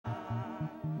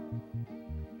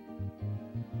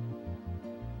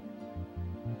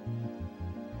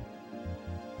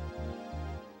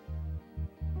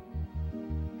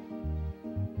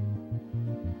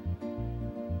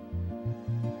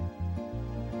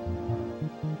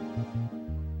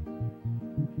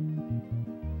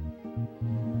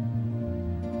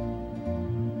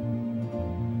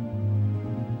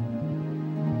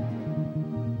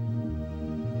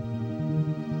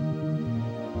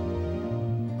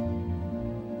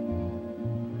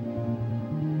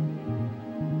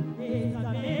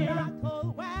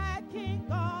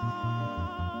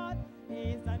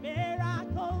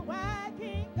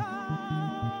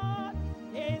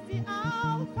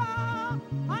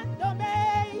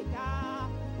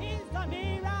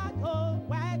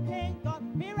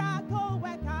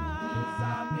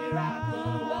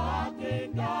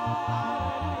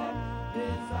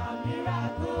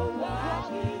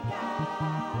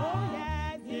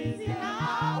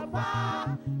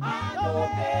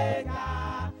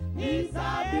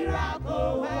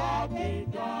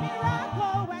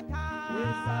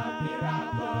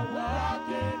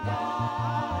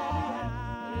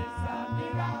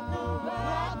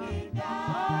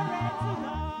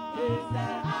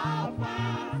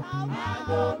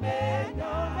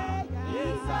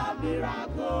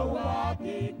miracle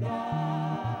working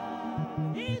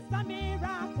God. He's a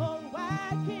miracle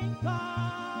working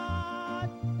God.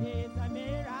 He's a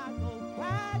miracle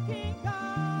working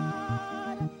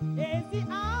God. He's the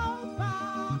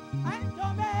Alpha and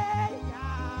Omega.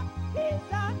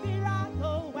 He's a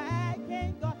miracle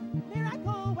working God.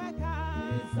 Miracle worker.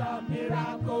 He's a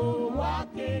miracle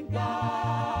working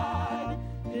God.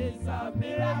 He's a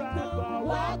miracle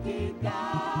working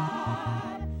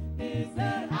God. He's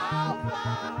the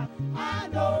Alpha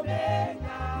and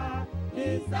Omega.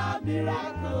 He's a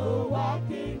miracle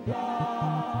working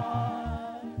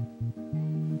God.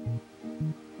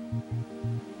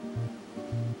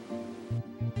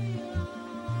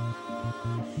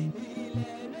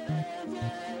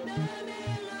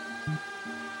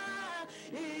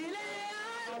 Il est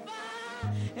Alpha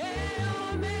et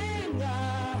Omega.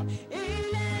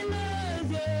 Il est le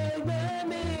Dieu de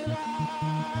miracle.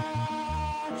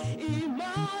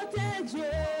 Immortel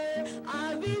Dieu,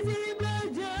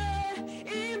 invisible Dieu,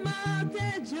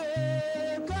 immortel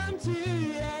Dieu, comme tu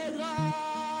es grand.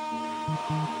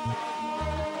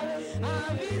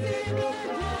 Invisible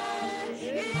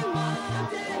Dieu,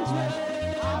 immortel Dieu,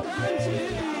 comme tu es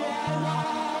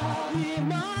grand.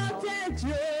 Immortel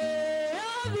Dieu,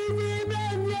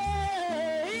 invisible Dieu,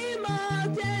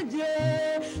 immortel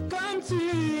Dieu, comme tu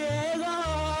es grand.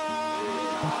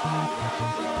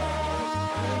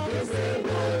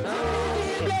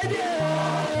 Invisible Dieu,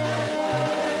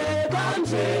 comme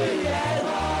tu es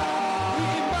grand.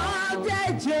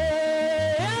 Immortel Dieu,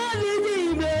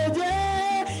 invisible Dieu,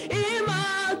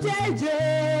 immortel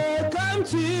Dieu, comme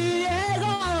tu es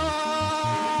grand.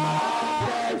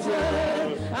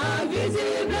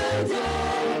 Invisible Dieu,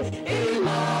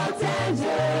 immortel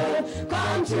Dieu,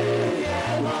 comme tu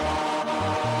es grand.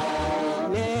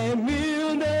 Les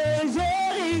murs de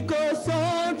Jéricho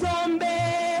sont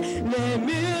tombés, les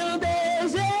murs de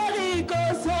Jéricho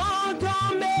sont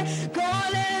tombés, quand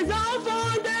les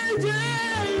enfants de Dieu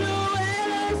louaient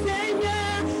le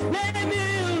Seigneur, les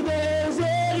murs de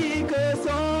Jéricho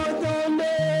sont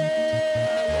tombés.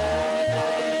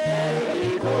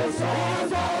 Jéricho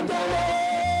sont tombés.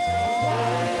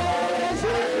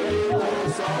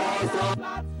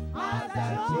 As the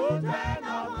children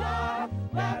of God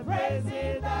were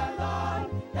praising the Lord,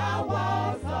 the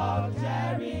walls of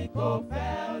Jericho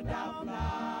fell down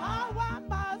flat. Power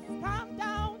must come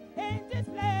down in this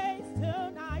place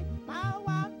tonight.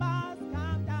 Power must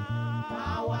come down.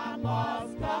 Power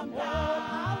must come down.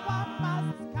 Power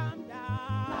must come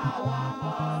down. Power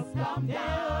must come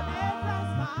down.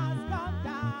 Deliverance must come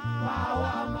down.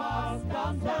 Power must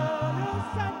come down.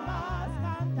 Solution must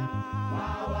come down.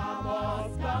 Power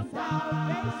must come down.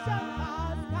 Salvation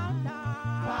must come down.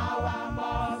 Power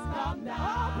must come down. Oh,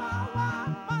 power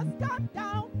must come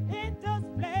down in this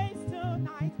place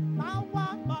tonight.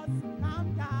 Power must come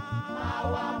down.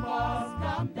 Power must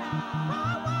come down.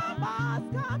 Power must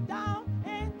come down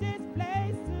in this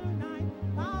place tonight.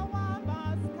 Power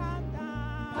must come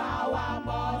down. Power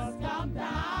must come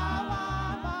down.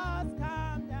 Power must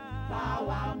come down.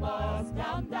 Power must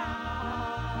come down.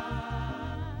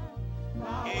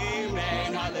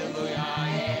 Amen, hallelujah,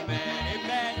 amen,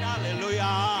 amen,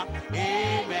 hallelujah,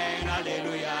 amen,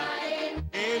 hallelujah,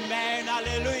 amen,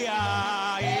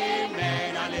 hallelujah,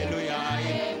 amen, hallelujah,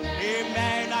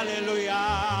 amen,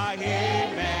 hallelujah,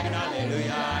 amen,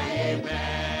 hallelujah,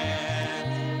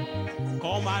 amen.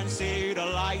 Come and see the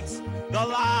light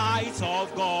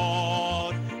of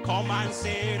God. Come and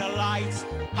see the light,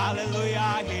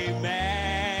 hallelujah,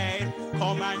 amen.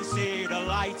 Come and see the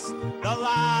light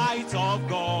of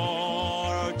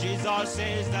God. Jesus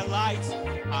is the light,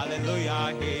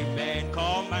 hallelujah, amen.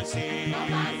 Come and see the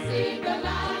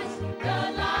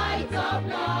light of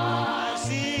God.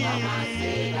 See. Come and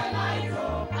see the light,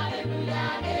 oh,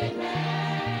 hallelujah,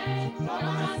 amen. Come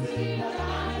and see the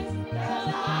light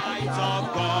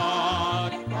of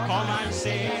God. Come and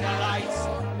see the light,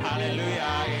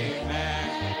 hallelujah,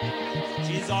 amen.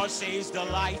 Jesus is the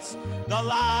light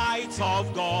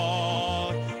of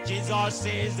God. Jesus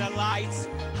is the light,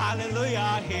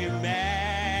 hallelujah,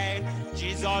 amen.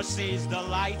 Jesus is the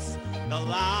light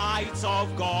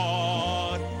of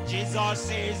God. Jesus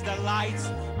is the light,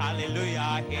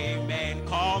 hallelujah, amen.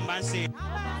 Come and see.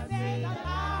 Come and see the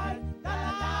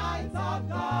light of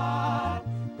God.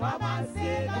 Come and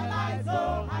see the light,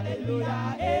 oh,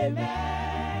 hallelujah,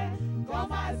 amen.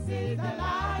 Come and see the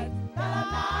light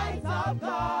of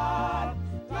God.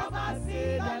 Come and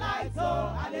see the light,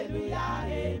 oh, hallelujah,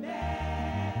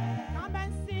 amen. Come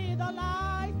and see the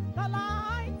light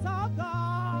of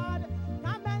God.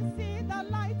 Come and see the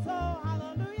light, oh,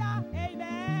 hallelujah,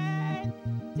 amen.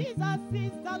 Jesus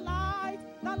is the light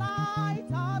the light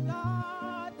of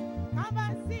God. Come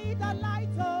and see the light,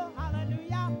 oh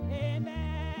hallelujah,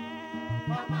 amen.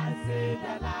 Come and see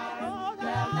the light, oh the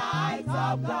light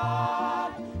of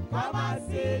God. Come and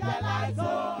see the light,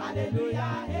 oh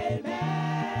hallelujah,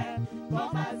 amen.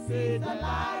 Come and see the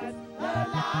light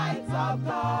of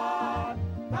God.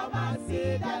 Come and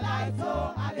see the light,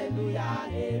 oh hallelujah,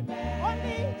 amen.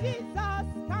 Only Jesus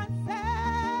can save.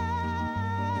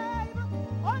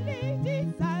 Only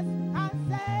Jesus can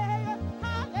save.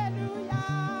 Hallelujah.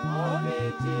 Only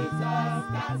Jesus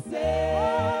can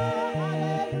save.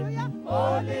 Hallelujah.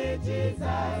 Only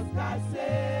Jesus can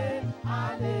save.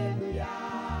 Hallelujah.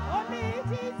 Only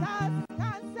Jesus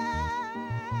can save.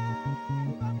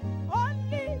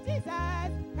 Only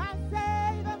Jesus can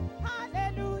save.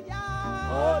 Hallelujah.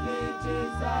 Only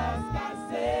Jesus can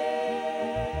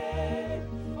save.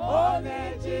 Only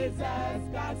Jesus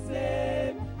can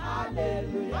save.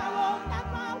 Hallelujah. I will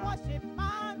never worship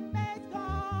man-made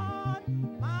God.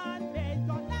 Man-made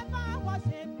God. Never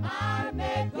worship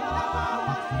man-made God. Never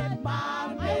worship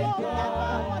man-made God.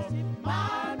 Never worship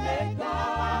man-made God.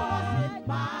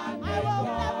 I will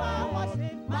never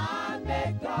worship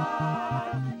man-made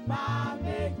God.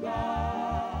 Man-made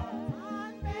God.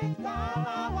 Man-made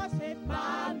God. Worship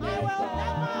man. I will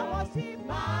never worship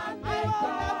man. I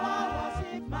will never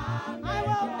worship man. I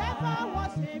will never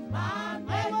worship man.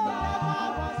 I will never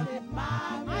worship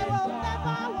man. I will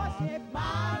never worship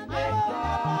man. I will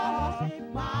never worship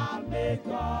man-made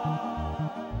God.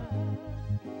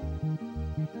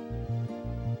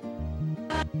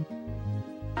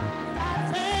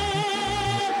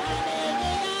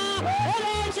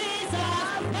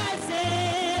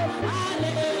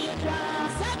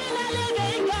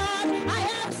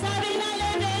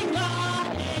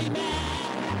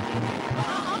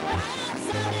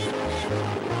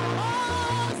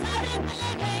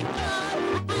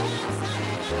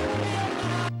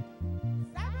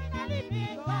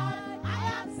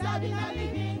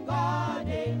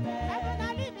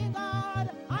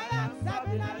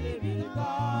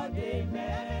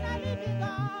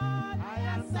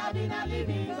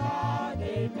 Living God,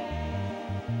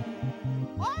 amen.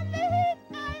 Only Him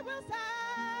I will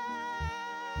serve.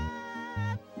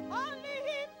 Only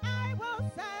Him I will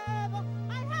serve.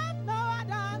 I have no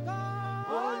other God.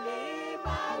 Only Him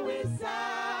I will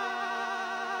serve.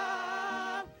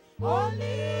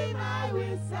 Only Him I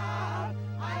will serve.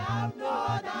 I have no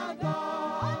other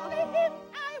God. Only Him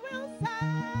I will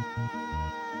serve.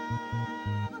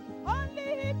 Only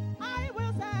Him I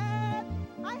will serve.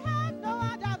 I have no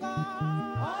other God.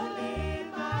 Only Him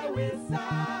I will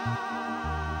serve.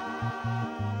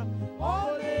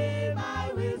 Only Him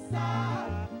I will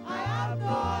serve. I have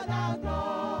no other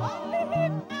God. Only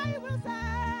Him I will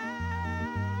serve.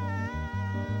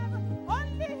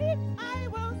 Only Him I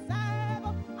will serve.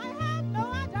 I have no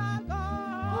other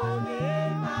God. Only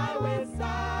Him I will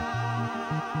serve.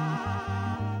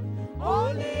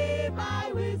 Only Him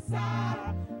I will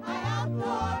serve. I have no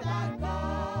other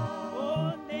God.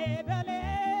 Only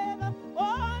believe.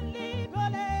 Only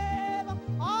believe.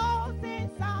 All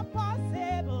things are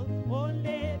possible.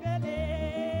 Only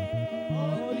believe.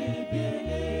 Only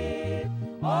believe.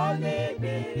 Only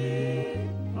believe.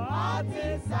 All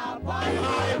things are possible.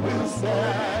 I will say,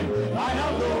 I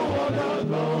have no other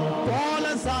God. Paul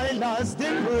and Silas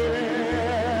did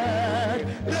break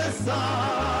the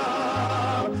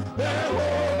sound. The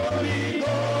Holy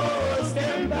Ghost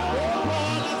came down.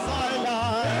 Paul and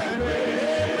Silas did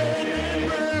break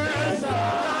the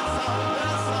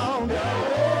sound. The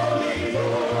Holy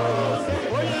Ghost.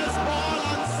 Oh yes, Paul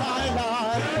and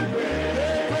Silas did break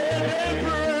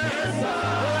the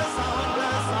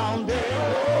sound. The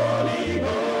Holy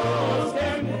Ghost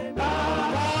came down.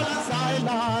 Paul and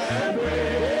Silas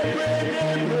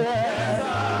did break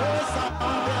the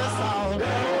sound.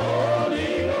 The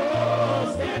Holy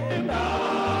Ghost came down.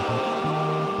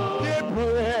 They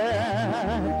break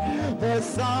the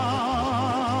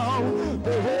sound.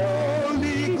 The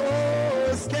Holy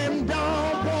Ghost came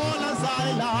down. Paul and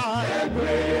Silas they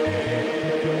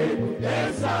break the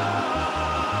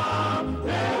sound.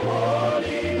 The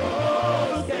Holy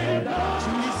Ghost came down.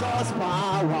 Jesus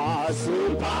power,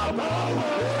 super power.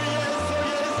 Oh yes,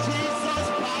 Jesus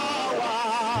power.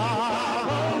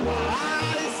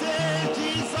 I say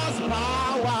Jesus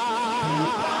power.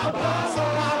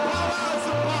 Super power,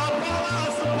 super power,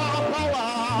 super power.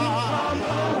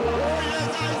 Oh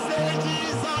yes, I say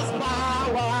Jesus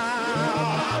power.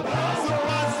 Super,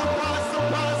 super,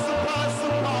 super, super,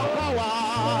 super power.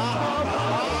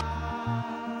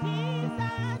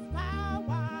 Jesus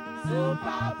power.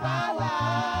 Super power.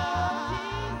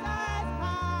 Jesus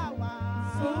power.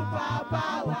 Super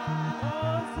power.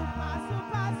 Oh, super,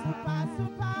 super, super,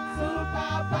 super.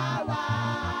 Super power.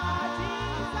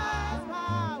 Jesus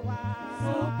power.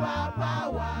 Super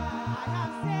power. I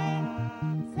have seen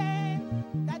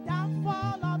the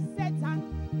downfall of Satan.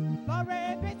 Glory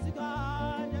be to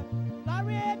God.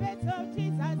 Glory be to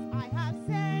Jesus. I have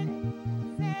seen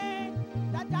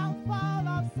the downfall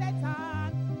of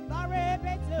Satan. Glory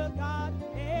be to God.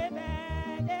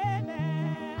 Amen.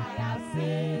 Amen. I have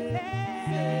seen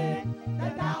the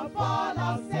downfall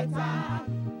of Satan.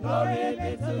 Glory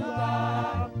be to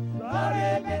God. Glory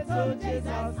be to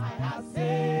Jesus. I have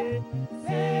seen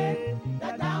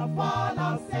the downfall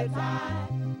of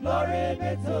Satan. Glory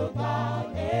be to God.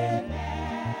 Amen.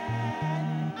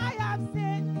 I have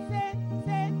seen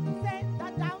the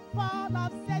downfall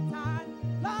of Satan.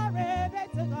 Glory be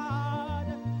to God.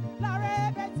 Glory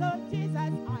be to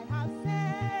Jesus. I have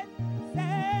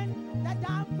seen the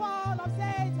downfall of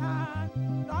Satan.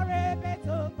 Glory be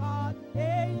to God.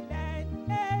 Amen.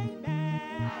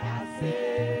 Amen. I have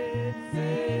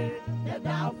seen the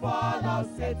downfall of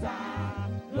Satan.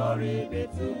 Glory be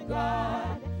to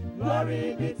God. Glory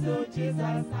be to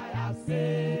Jesus. I have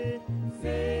seen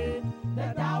the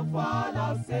downfall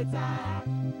of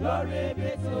Satan. Glory be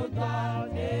to God.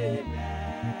 Amen.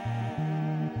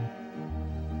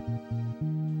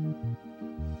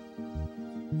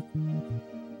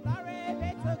 Glory be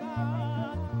to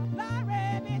God. Glory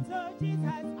be to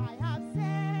Jesus. I have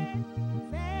seen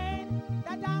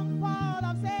the downfall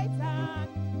of Satan.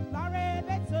 Glory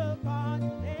be to God.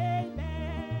 Amen.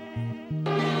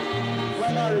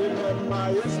 When I remember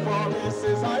his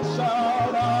promises, I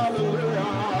shout hallelujah.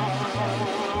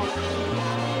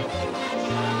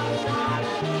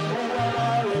 When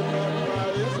I remember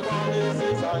his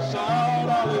promises, I shout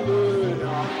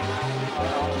hallelujah.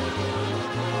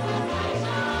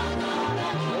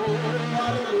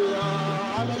 Hallelujah,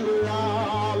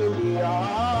 hallelujah,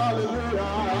 hallelujah,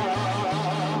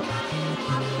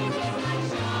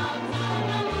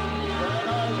 When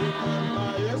I remember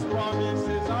his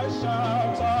promises, I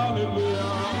shout hallelujah.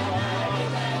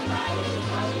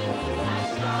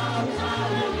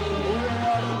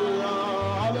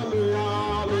 Hallelujah,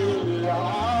 hallelujah,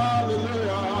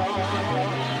 hallelujah.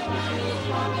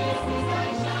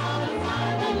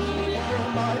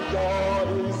 My God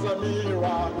is a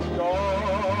miracle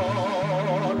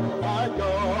God. My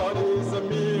God is a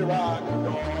miracle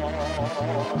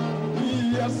God. He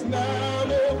has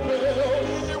never failed.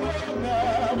 He will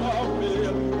never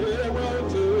fail. He will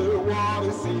do what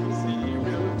he says he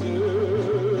will do.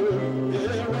 He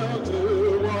will do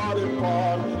what he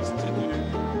promised to do.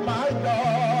 My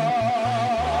God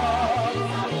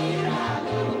is a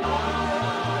miracle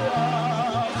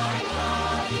God. My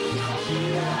God is a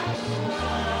miracle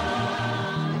God.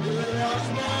 He has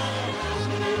never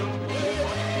failed. He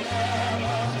will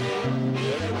never fail.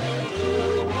 He will do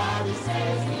what he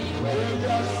says he will.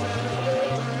 Yes,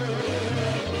 he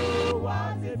will do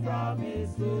what he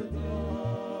promised to do.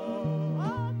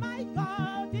 Oh, my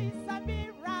God is a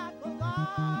miracle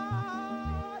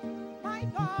God. My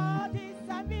God is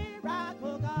a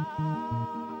miracle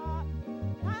God.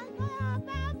 And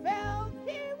never fail.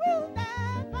 He will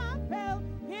never fail.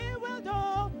 He will do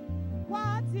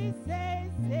what he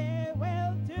says he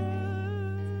will do.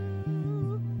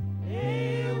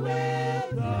 He will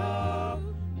do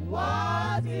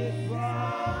what he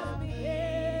promised he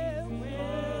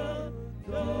will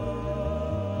do.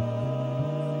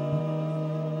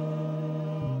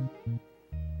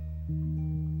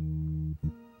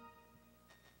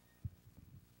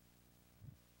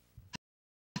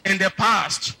 In the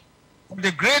past,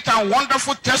 the great and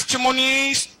wonderful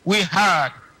testimonies we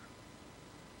had.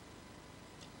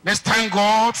 Let's thank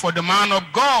God for the man of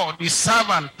God, his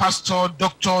servant, Pastor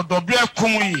Dr. W.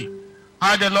 Kumuyi.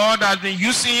 How the Lord has been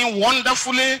using him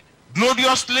wonderfully,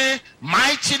 gloriously,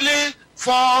 mightily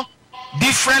for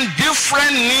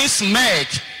different needs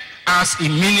met as he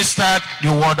ministered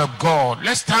the word of God.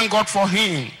 Let's thank God for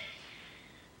him.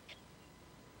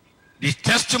 The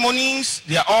testimonies,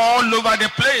 they are all over the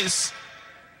place.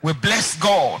 We bless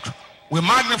God. We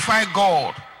magnify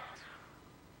God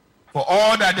for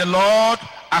all that the Lord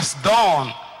has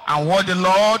done and what the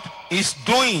Lord is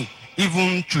doing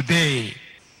even today.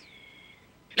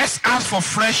 Let's ask for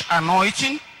fresh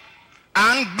anointing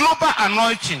and global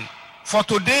anointing for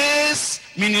today's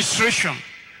ministration,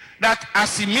 that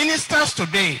as he ministers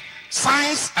today,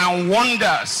 signs and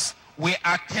wonders will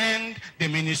attend the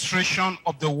ministration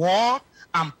of the word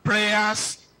and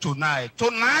prayers tonight.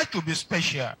 Tonight will be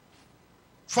special.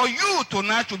 For you,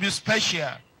 tonight will be special.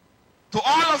 To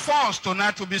all of us,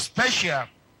 tonight will be special.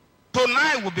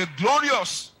 Tonight will be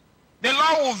glorious. The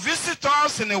Lord will visit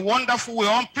us in a wonderful way,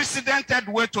 unprecedented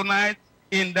way tonight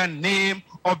in the name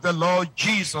of the Lord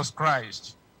Jesus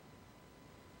Christ.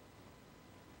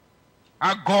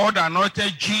 Our God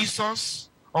anointed Jesus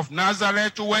of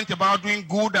Nazareth, who went about doing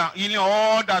good and healing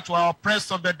all that were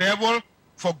oppressed of the devil,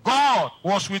 for God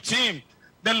was with him.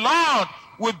 The Lord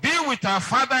will be with our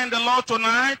Father in the Lord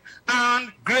tonight,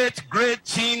 and great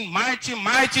things,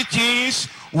 mighty things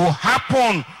will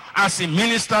happen as he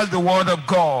ministers the word of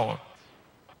God.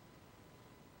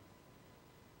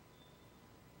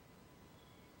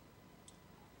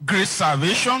 Great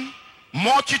salvation,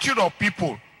 multitude of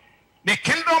people. The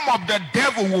kingdom of the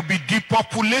devil will be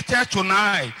depopulated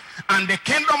tonight, and the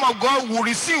kingdom of God will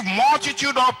receive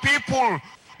multitude of people.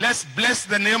 Let's bless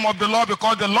the name of the Lord,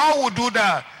 because the Lord will do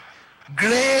that.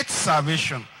 Great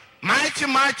salvation,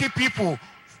 mighty people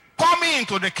coming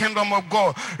into the kingdom of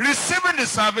God, receiving the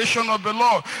salvation of the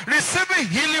Lord, receiving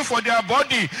healing for their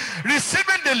body,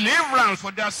 receiving deliverance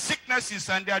for their sicknesses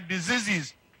and their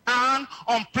diseases, and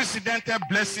unprecedented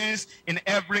blessings in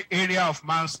every area of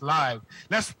man's life.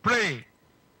 Let's pray.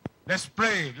 Let's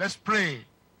pray. Let's pray.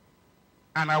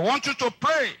 And I want you to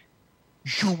pray.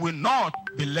 You will not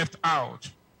be left out.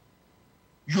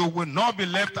 You will not be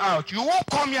left out. You won't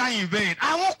come here in vain.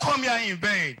 I won't come here in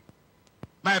vain.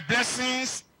 My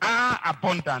blessings are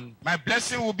abundant. My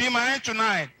blessing will be mine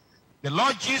tonight. The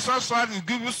Lord Jesus Christ will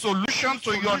give you solution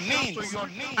to your needs.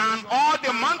 And all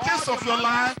the mountains of your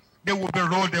life, they will be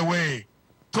rolled away.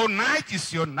 Tonight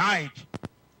is your night.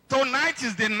 Tonight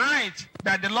is the night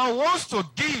that the Lord wants to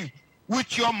deal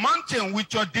with your mountain,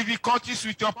 with your difficulties,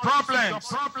 with your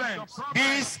problems.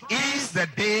 This is the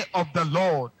day of the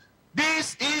Lord.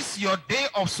 This is your day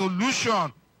of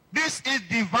solution. This is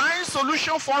divine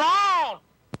solution for all.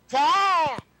 For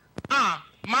all.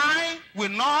 Mine will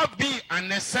not be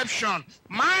an exception.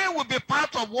 Mine will be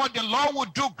part of what the Lord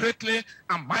will do greatly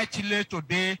and mightily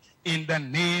today in the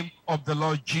name of the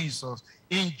Lord Jesus.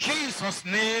 In Jesus'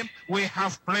 name we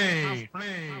have prayed.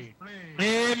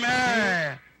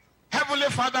 Amen. Heavenly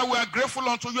Father, we are grateful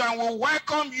unto you and we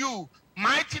welcome you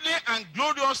mightily and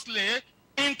gloriously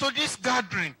into this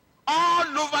gathering all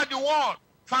over the world.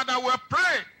 Father, we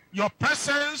pray your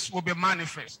presence will be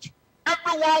manifest.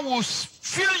 Everyone will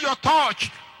feel your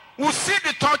touch, will see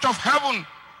the touch of heaven,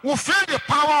 will feel the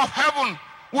power of heaven,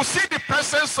 will see the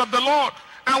presence of the Lord,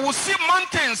 and will see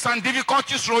mountains and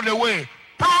difficulties roll away.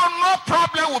 No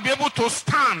problem will be able to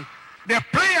stand the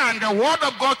prayer and the word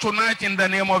of God tonight in the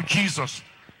name of Jesus.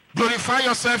 Glorify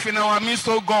yourself in our midst,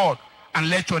 O God, and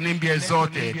let your name be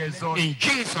exalted. In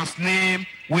Jesus' name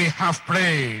we have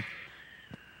prayed.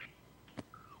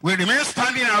 We remain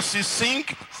standing as we sing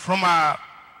from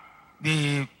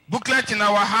the booklet in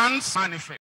our hands.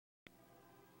 Manifest.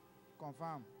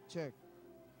 Confirm. Check.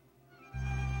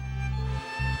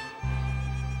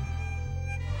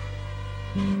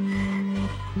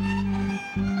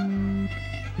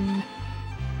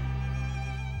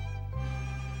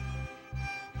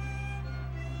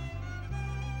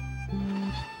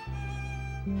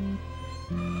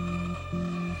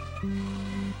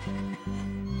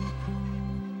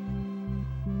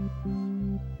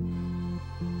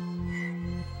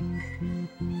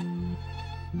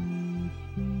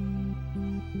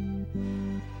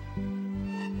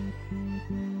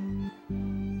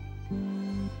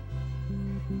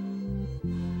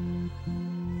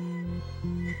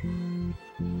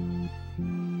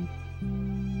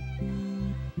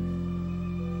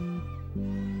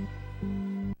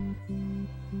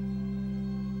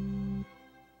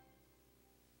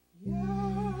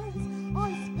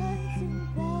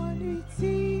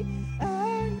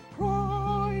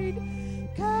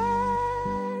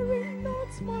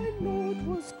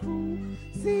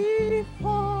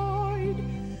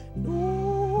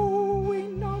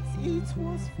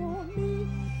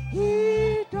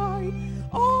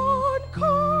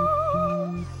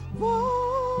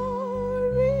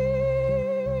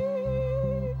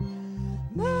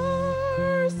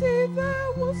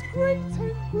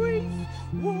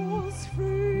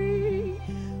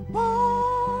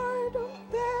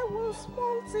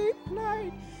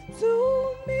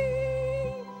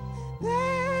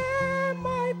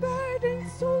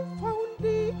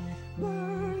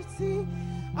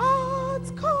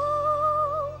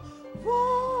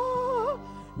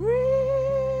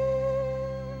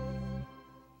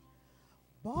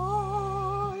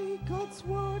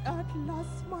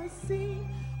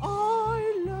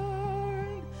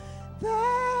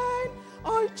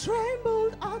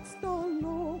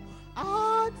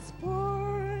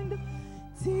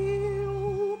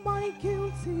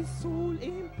 Soul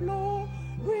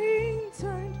imploring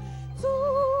turned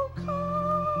to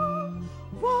come.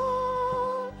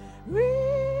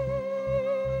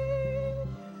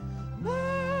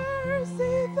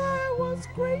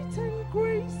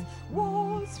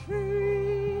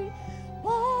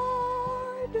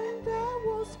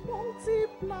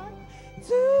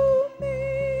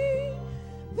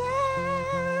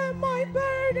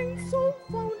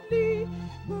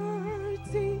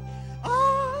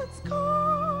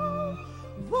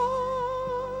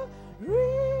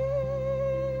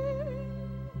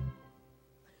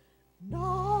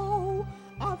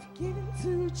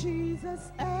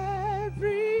 Jesus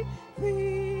everything.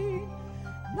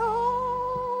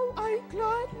 Now I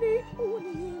gladly own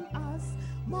him as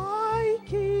my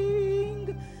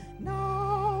king.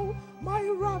 Now my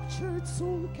raptured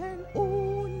soul can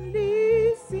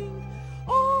only sing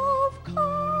of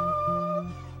Calvary.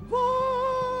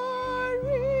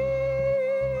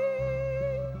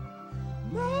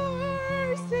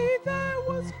 Mercy there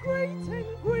was great and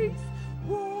grace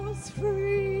was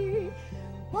free.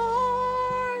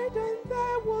 Pardon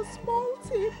there was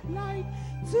multiplied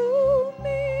to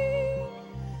me.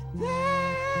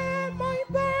 There my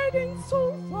burdened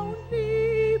soul found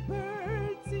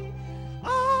liberty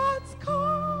at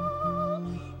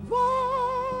Calvary.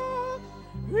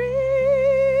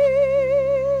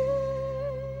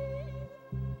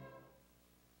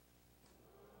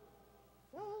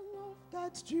 The love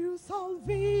that drew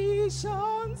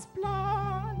salvation's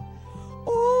plan.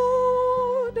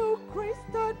 Oh, the grace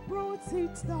that brought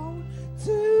it down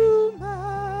to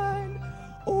man.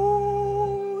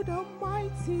 Oh, the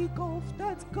mighty gulf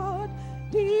that God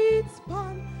did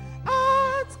span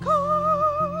at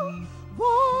Calvary.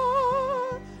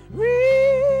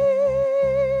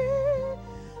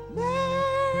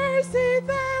 Mercy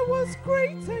there was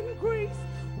great and grace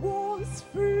was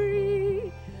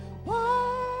free.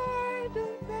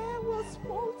 Pardon there was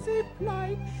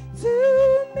multiplied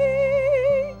to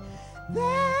me.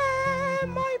 There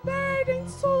my burdened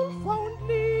soul found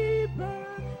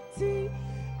liberty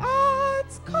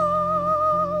at Calvary.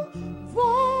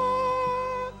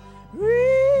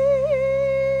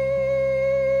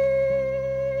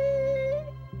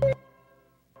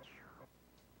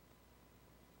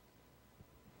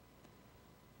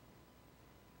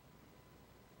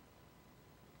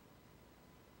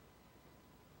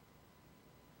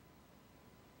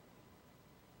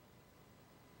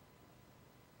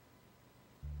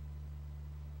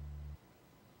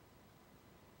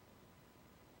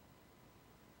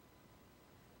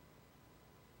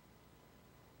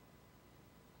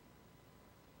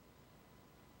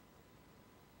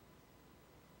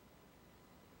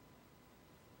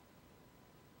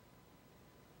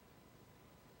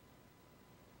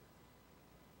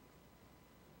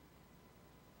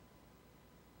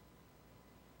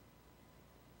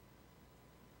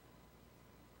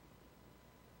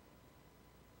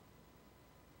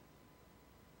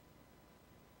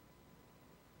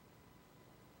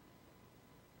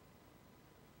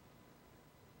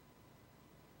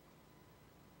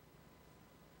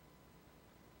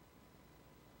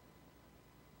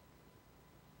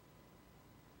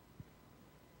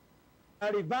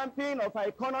 A revamping of our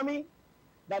economy.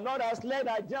 The Lord has led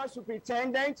our General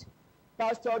Superintendent,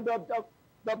 Pastor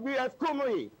W.F.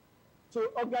 Kumuyi, to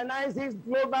organize this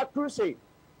global crusade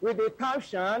with the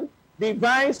caption,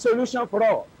 Divine Solution for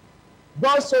All.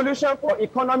 God's solution for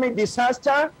economic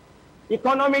disaster,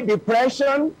 economic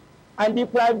depression, and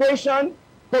deprivation,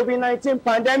 COVID-19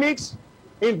 pandemics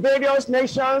in various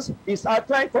nations is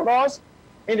outlined for us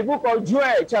in the book of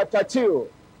Joel, chapter 2.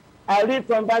 I read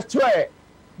from verse 12.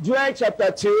 Joel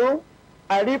chapter 2,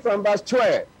 I read from verse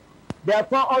 12.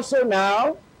 Therefore also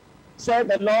now, said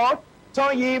the Lord,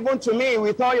 turn ye even to me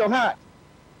with all your heart,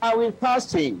 and with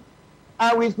fasting,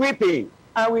 and with weeping,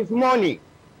 and with mourning,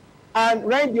 and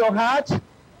rend your heart,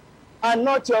 and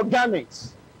not your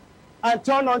garments, and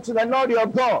turn unto the Lord your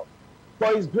God, for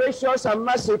he is gracious and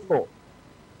merciful,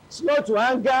 slow to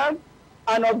anger,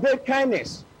 and of great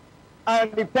kindness,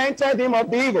 and repented him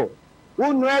of the evil,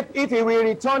 who knoweth if he will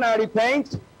return and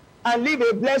repent, and leave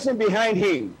a blessing behind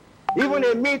him, even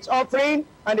a meat offering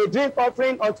and a drink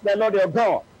offering unto the Lord your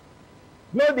God.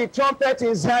 Blow the trumpet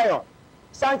in Zion,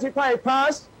 sanctify a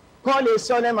fast, call a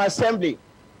solemn assembly.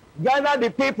 Gather the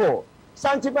people,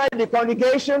 sanctify the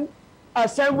congregation,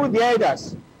 assemble the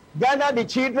elders, gather the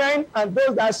children and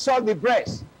those that suck the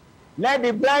breast. Let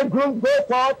the bridegroom go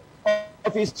forth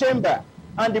of his chamber,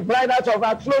 and the bride out of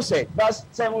her closet. Verse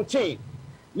 17.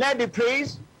 Let the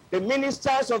priests, the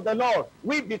ministers of the Lord,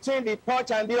 weep between the porch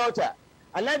and the altar,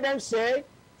 and let them say,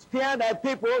 spare thy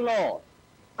people, O Lord,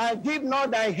 and give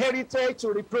not thy heritage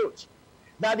to reproach,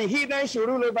 that the heathen should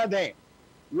rule over them.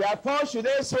 Wherefore should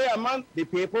they say among the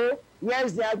people, where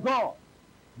is their God?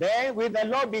 Then will the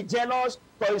Lord be jealous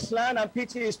for his land and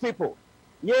pity his people?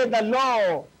 Yea, the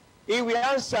Lord, he will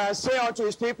answer and say unto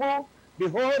his people,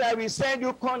 behold, I will send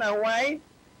you corn and wine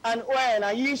and oil,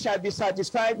 and ye shall be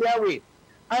satisfied therewith.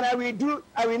 And I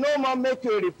will no more make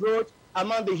you a reproach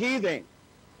among the heathen.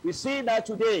 We see that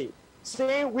today,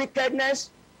 sin, wickedness,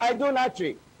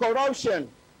 idolatry, corruption,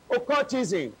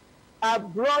 occultism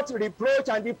have brought reproach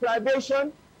and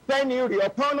deprivation, penury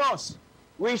upon us.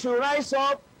 We should rise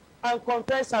up and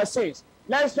confess our sins.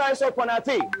 Let's rise up on our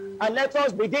feet and let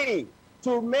us begin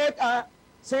to make our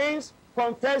sins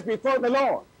confess before the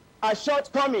Lord, our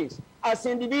shortcomings as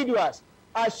individuals,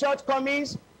 our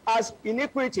shortcomings as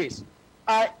iniquities,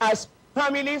 as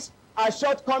families, our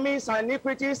shortcomings and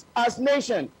iniquities as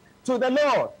nation to the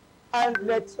Lord, and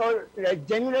let's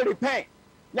genuinely repent.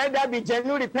 Let there be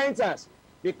genuine repentance,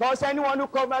 because anyone who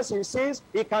covers his sins,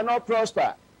 he cannot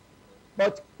prosper.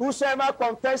 But whosoever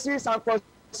confesses and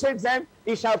forsakes them,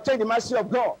 he shall obtain the mercy of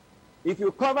God. If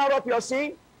you cover up your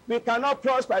sin, we cannot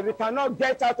prosper. We cannot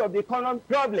get out of the economic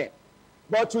problem.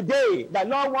 But today, the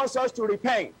Lord wants us to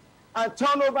repent and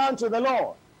turn over unto the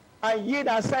Lord and yield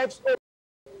ourselves over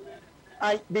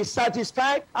and be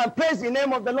satisfied and praise the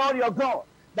name of the Lord your God,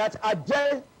 that I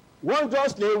dwell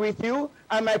wondrously with you,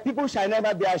 and my people shall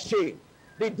never be ashamed.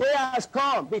 The day has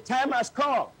come, the time has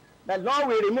come, that Lord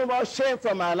will remove all shame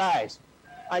from our lives.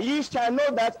 And ye shall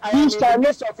know that I am in the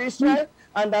midst of Israel,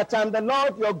 and that I am the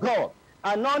Lord your God,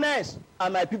 and none else,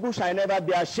 and my people shall never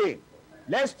be ashamed.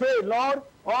 Let's pray, Lord,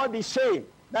 all the shame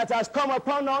that has come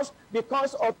upon us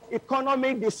because of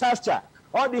economic disaster,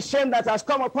 all the shame that has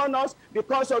come upon us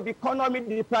because of economic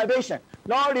deprivation.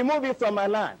 Lord, remove it from our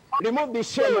land. Remove the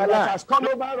shame that has come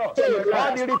over us.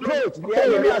 All the reproach the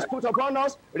enemy has put upon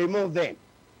us, remove them.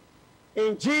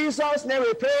 In Jesus' name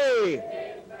we pray.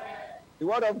 Amen. The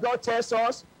word of God tells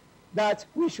us that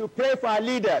we should pray for our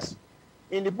leaders.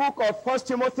 In the book of 1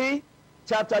 Timothy,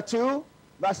 chapter 2,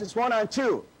 verses 1 and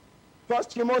 2. 1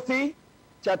 Timothy,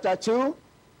 chapter 2,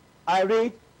 I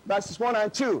read verses 1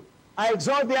 and 2. I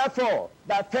exhort therefore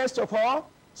that first of all,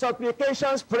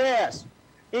 supplications, prayers,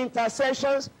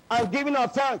 intercessions, and giving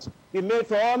of thanks be made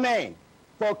for all men,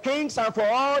 for kings and for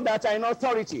all that are in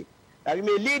authority, that we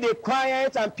may lead a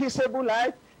quiet and peaceable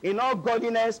life in all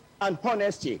godliness and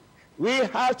honesty. We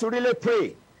have to really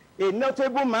pray. A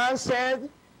notable man said,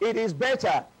 it is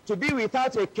better to be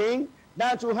without a king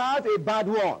than to have a bad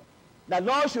one. The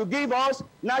Lord should give us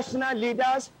national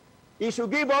leaders. He should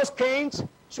give us kings,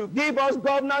 should give us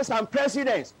governors and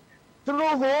presidents,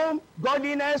 through whom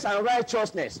godliness and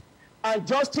righteousness and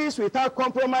justice without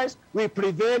compromise will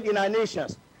prevail in our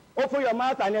nations. Open your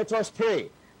mouth and let us pray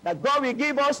that God will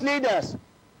give us leaders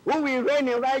who will reign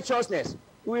in righteousness,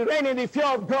 who will reign in the fear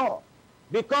of God,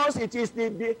 because it is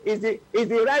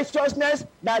the righteousness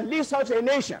that lifts up a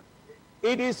nation.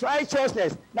 It is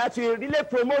righteousness that will really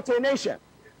promote a nation.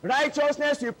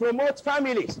 Righteousness will promote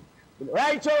families.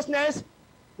 Righteousness,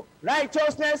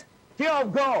 fear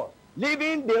of God,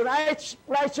 living the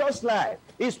righteous life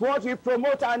is what will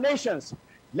promote our nations.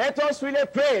 Let us really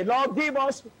pray, Lord, give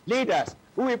us leaders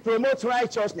who will promote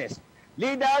righteousness,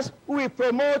 leaders who will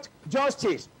promote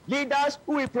justice, leaders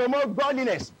who will promote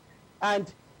godliness.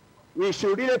 And we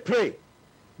should really pray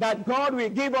that God will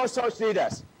give us such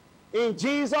leaders. In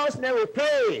Jesus' name we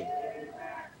pray.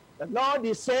 The Lord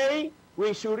is saying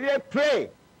we should really pray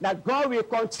that God will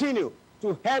continue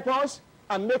to help us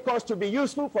and make us to be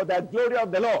useful for the glory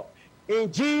of the Lord. In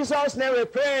Jesus' name we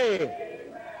pray. Amen.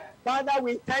 Father,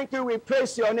 we thank you, we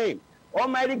praise your name.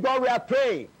 Almighty God, we are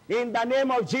praying in the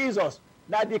name of Jesus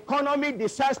that the economic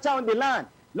disaster on the land,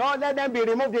 Lord, let them be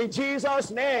removed in Jesus'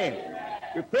 name. Amen.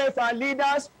 We pray for our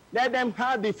leaders. Let them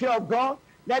have the fear of God.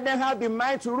 Let them have the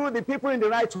mind to rule the people in the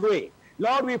right way.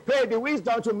 Lord, we pray the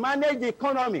wisdom to manage the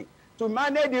economy, to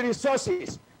manage the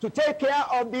resources, to take care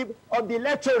of the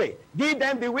electorate. Give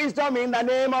them the wisdom in the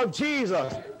name of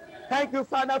Jesus. Thank you,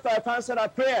 Father, for your answer our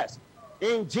prayers.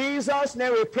 In Jesus'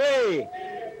 name we pray.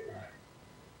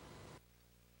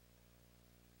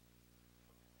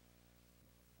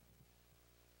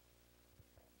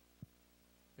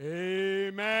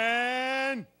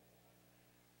 Amen.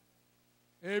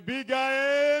 A bigger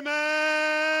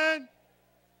amen.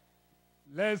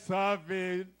 Let's have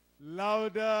a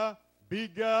louder,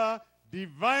 bigger,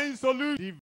 divine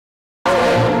solution.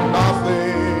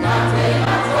 Nothing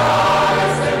at all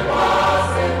is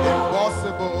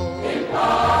impossible.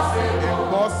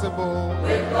 Impossible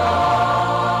with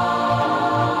God.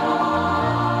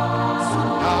 So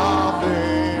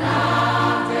nothing at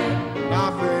all.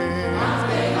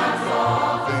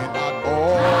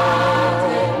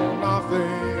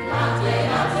 Nothing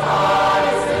at all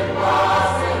is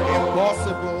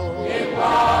impossible.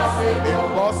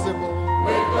 Impossible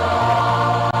with God.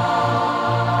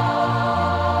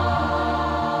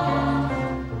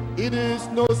 It is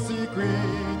no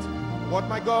secret what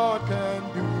my God can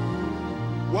do.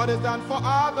 What is done for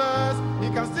others, he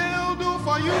can still do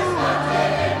for you.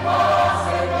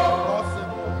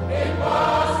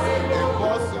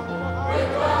 Impossible.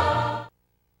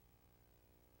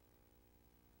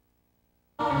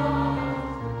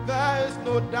 There is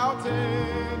no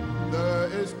doubting, there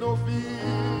is no fear.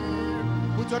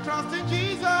 your trust in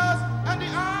Jesus, and the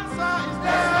answer is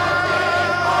there.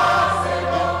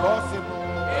 Impossible.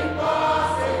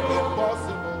 Impossible.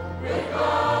 Impossible. With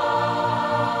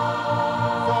God.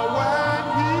 For when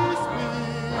He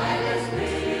speaks,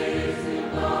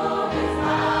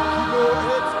 you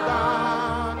know it's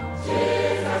done.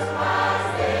 Jesus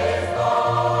Christ is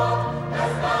Lord.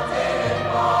 There's nothing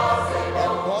impossible.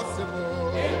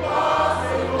 Impossible.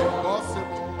 Impossible.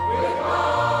 Impossible. With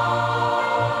God.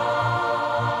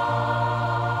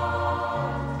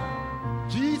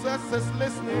 Jesus is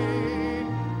listening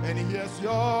and He hears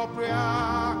your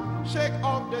prayer. Shake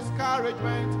off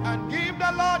discouragement and give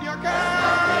the Lord your care.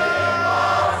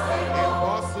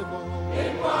 Impossible.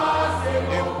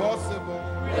 Impossible. Impossible.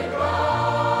 With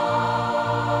God.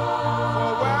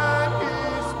 For when He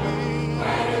speaks,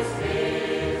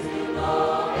 you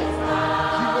know it's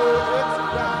done. You know it's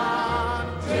done.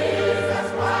 Jesus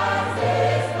Christ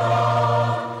is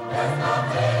Lord. There's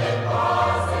nothing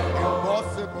impossible.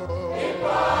 Impossible.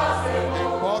 Impossible.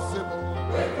 Impossible.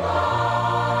 With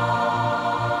God.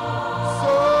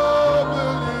 So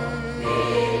believe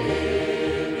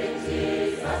in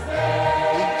Jesus'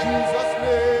 name. In Jesus'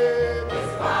 name.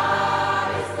 His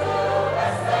word is still the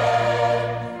same.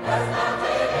 There's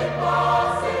nothing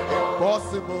impossible.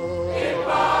 Impossible.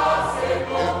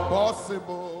 Impossible.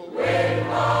 Impossible. With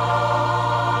God.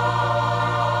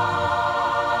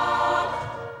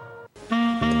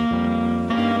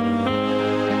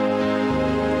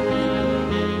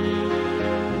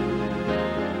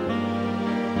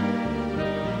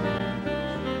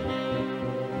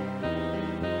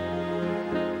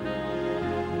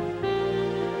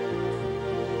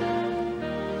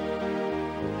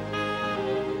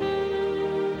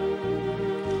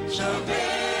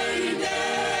 J'avais une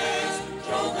aise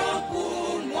trop grande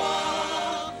pour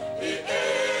moi.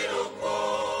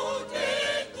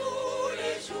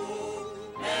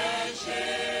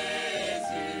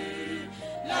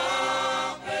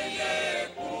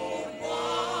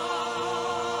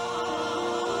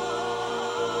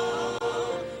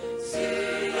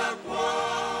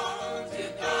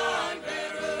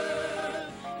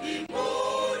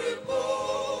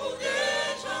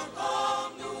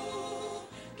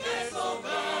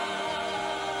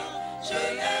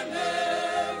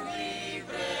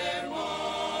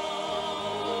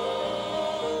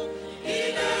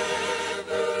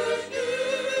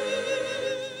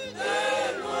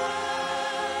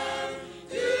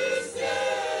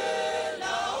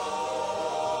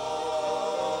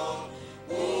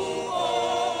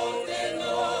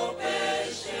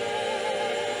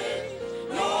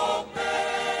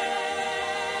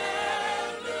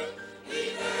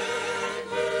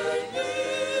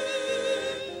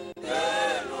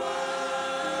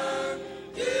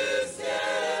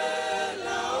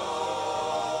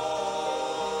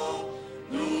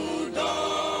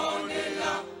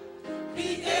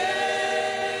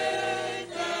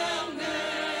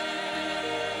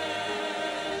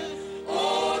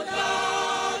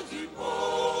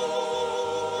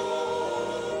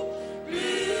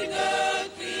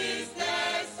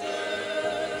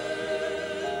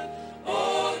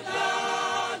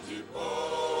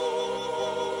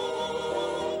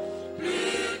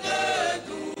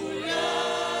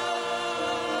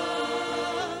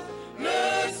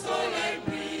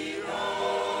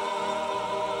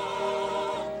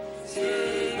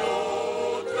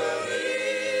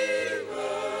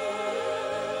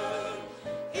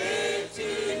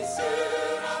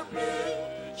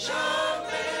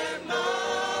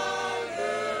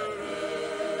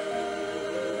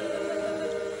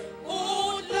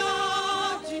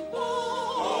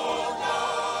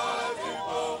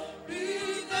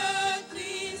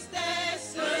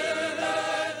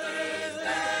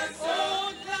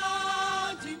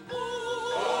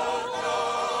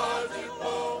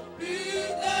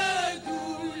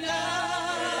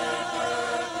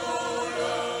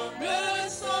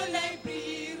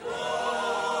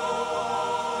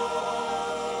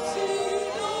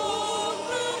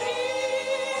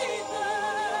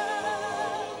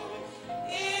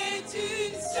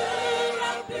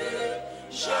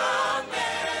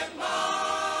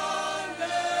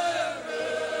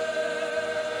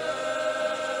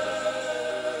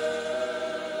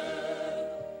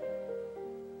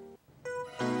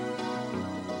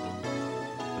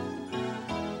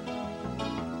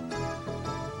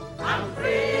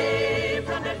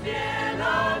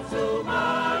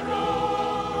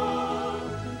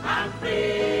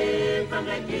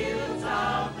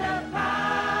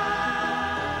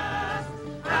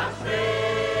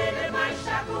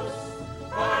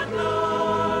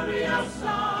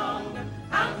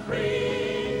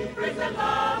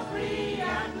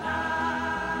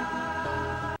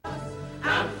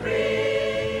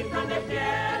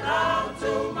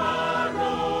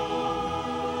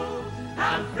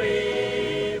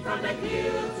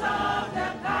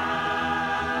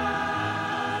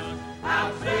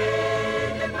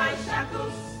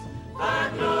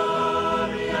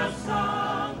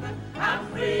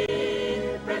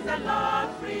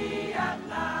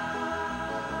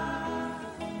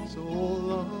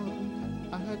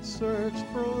 searched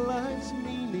for life's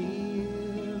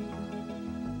meaning,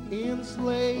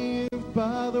 enslaved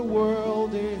by the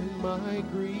world and my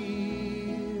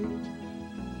greed.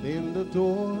 Then the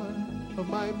door of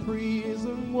my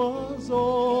prison was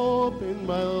open,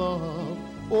 my love,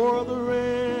 for the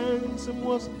ransom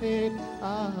was paid,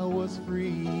 I was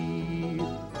free.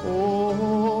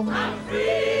 Oh, I'm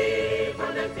free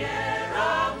from the fear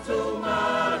of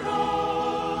tomorrow.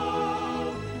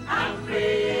 I'm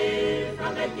free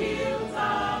from the guilt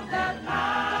of the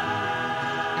past.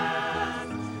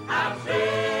 I'm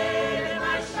freed in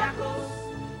my shackles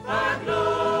for a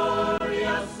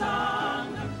glorious song.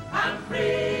 I'm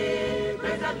free,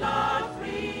 praise the Lord,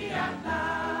 free at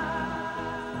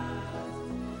last.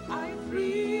 I'm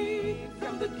free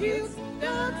from the guilt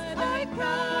that I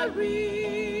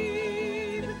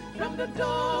carried, from the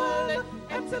dull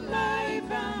empty life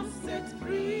I'm set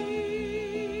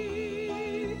free.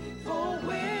 For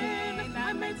when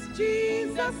I met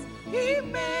Jesus, he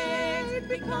made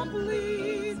me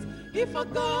complete. He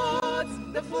forgot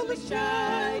the foolish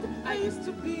child I used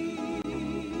to be.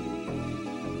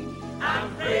 I'm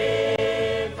free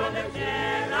from the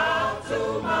fear of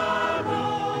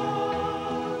tomorrow.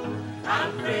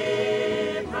 I'm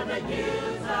free from the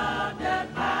guilt of the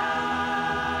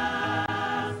past.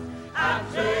 I'm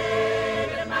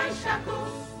freed in my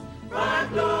shackles for a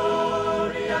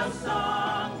glorious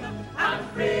song. I'm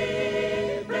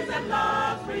free, praise the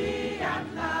Lord, free at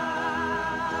last.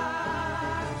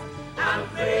 I'm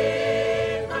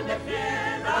free from the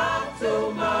fear of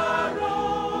tomorrow.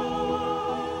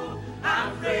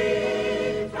 I'm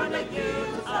free from the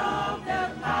guilt of the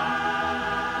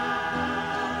past.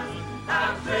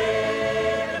 I'm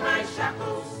free in my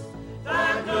shackles for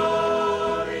a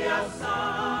glorious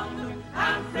song.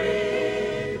 I'm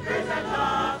free, praise the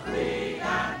Lord, free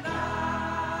at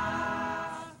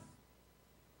last.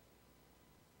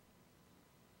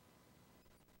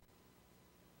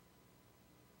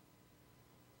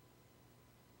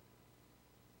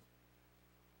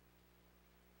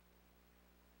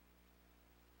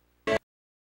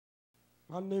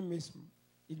 My name is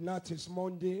Ignatius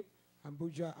Monday,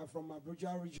 Abuja. I'm from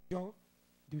Abuja region,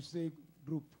 DLBC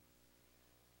group.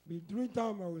 During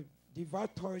time I was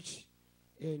devout church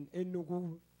in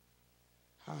Enugu,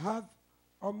 I have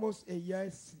almost a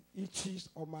year's itches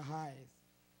on my eyes.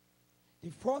 The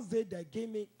first day they gave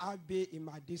me AB in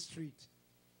my district,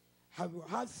 I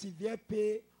had severe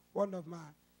pain one of my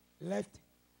left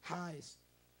eyes.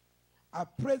 I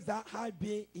praise that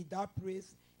AB in that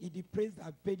praise, in the praise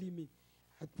that paid me.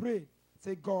 I pray,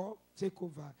 say God, take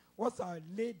over. Once I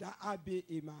laid that AB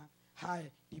in my eye,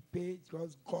 the pain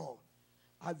was gone.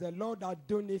 As the Lord has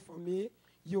done it for me,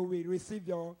 you will receive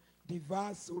your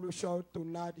divine solution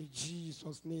tonight in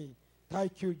Jesus' name.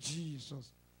 Thank you,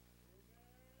 Jesus.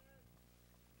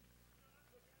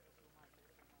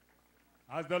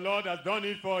 As the Lord has done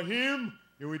it for him,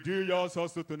 he will do yours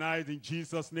also tonight in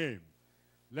Jesus' name.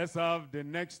 Let's have the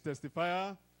next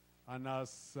testifier. And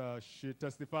as she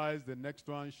testifies, the next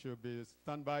one should be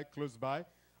standby, close by.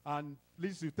 And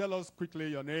please, you tell us quickly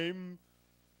your name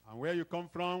and where you come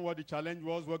from, what the challenge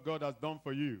was, what God has done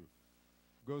for you.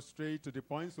 Go straight to the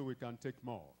point so we can take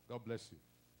more. God bless you.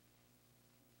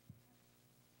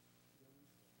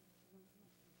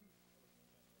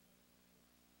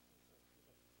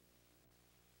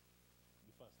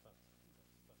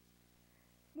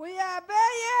 Muyabe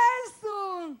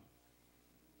Yesu.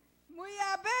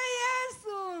 Muyabe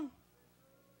Yesu.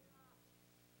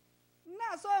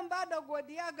 Na so in ba da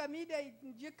godiya game da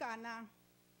jikana.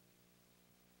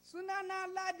 Sunana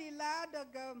Ladila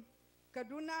daga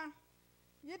Kaduna.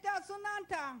 Yita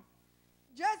sunanta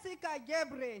Jessica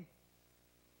Gabriel.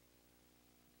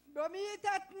 Domin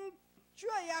ita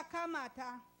ciwo ya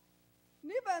kamata.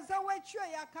 Ni ban san wai ciwo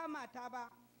ya kamata ba.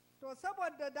 To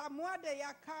saboda damuwa da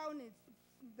ya kawo ni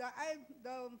da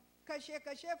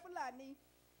kashe-kashe Fulani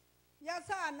ya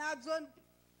sa na zo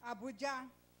Abuja.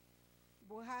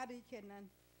 Buhari kenan.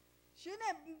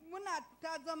 Shine muna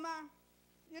ta zama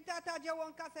ita ta je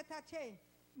wanka sai ta ce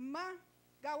ma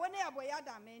ga wani abu ya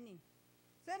dame ni.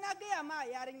 Sai na gaya ma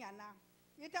yarinya na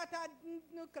ita ta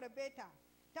karbe ta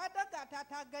daga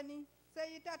ta gani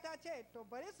sai ita ta ce to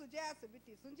bari su je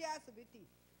asibiti sun je asibiti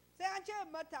sai an ce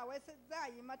mata wai za a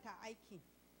yi mata aiki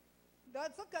da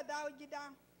suka dawo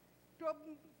gida to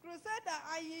Crusade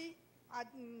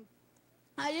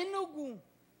a yi nugu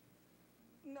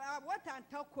a watan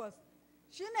 8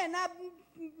 shine na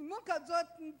muka zo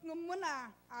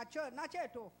muna a church na ce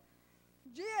to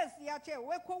GS ya ce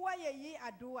wai kowa ya yi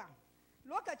addu'a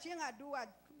lokacin addu'a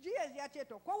GS ya ce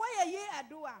to kowa ya yi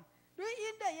addu'a duk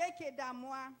inda yake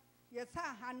damuwa ya sa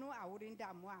hannu a wurin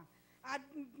damuwa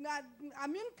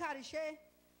amin karshe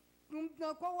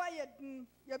kowa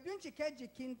ya bincike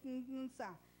jikinsa.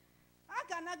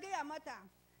 Haka na gaya mata,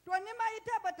 to ni ma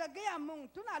ita bata gaya mun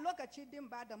tuna lokaci din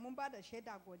ba da mun ba da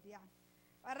shaida godiya.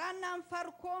 Ranar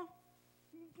farko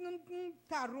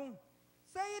taron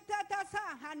sai ita ta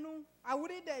sa hannu a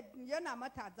wuri da yana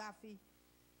mata zafi.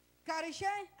 Karshe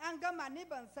an gama ni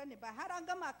ban sani ba har an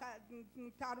gama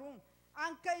taron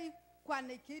an kai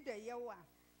kwanaki da yawa.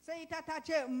 Sai ita ta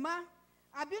ce ma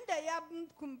abinda ya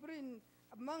kumburi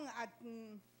man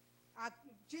a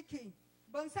ciki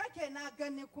ban sake na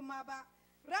gani kuma ba.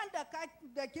 Ran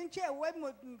da kin ce wai mu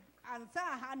an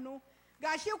sa hannu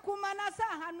gashi kuma na sa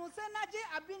hannu sai na ji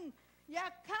abin ya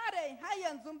kare har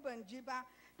yanzu ban ji ba.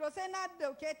 To sai na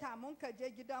dauke ta mun ka je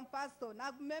gidan pastor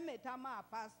na maimaita ma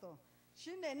pastor.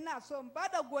 Shine ina so ba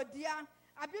da godiya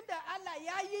abinda Allah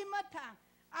ya yi mata,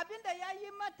 abinda ya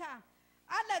yi mata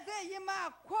Allah zai yi ma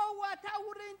kowa ta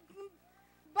wurin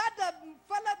ba da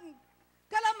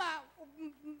kalama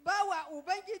bawa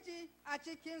Ubangiji a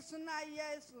cikin suna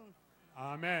Yesu.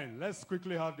 Amen. Let's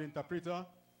quickly have the interpreter.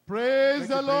 Praise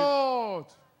the Lord.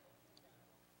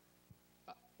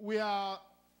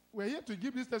 We're here to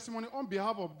give this testimony on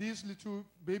behalf of this little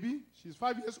baby. She's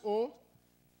 5 years old.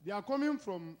 They are coming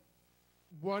from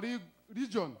Buari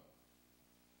region,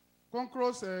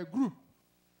 Concross group,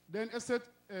 then Sept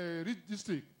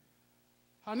district.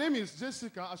 Her name is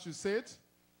Jessica, as you said,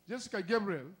 Jessica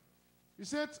Gabriel. He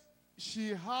said she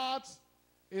had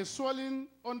a swelling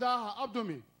under her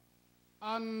abdomen,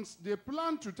 and they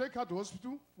planned to take her to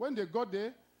hospital. When they got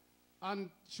there, and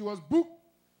she was booked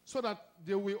so that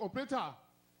they will operate her.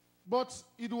 But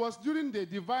it was during the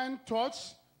divine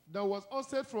touch that was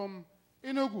hosted from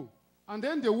Enugu. And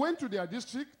then they went to their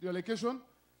district, their location,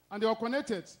 and they were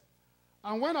connected.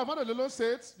 And when our Father the Lord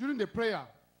said, during the prayer,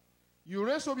 you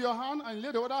raise up your hand and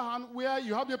lay the other hand where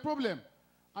you have the problem.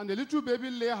 And the little baby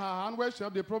lay her hand where she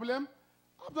had the problem.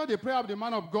 After the prayer of the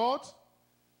man of God,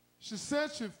 she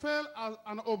said she felt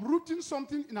an uprooting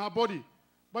something in her body.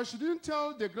 But she didn't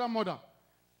tell the grandmother.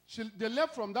 They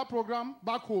left from that program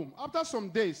back home. After some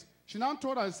days, she now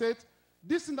told her, said,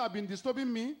 this thing that has been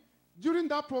disturbing me, during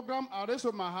that program, I raised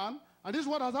up my hand, and this is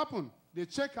what has happened. They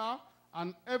checked her,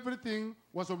 and everything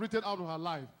was uprooted out of her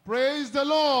life. Praise the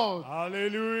Lord.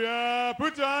 Hallelujah.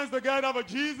 Put your hands together for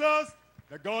Jesus.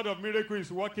 The God of miracle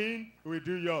is working. We will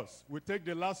do yours. We'll take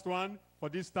the last one for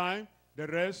this time. The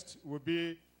rest will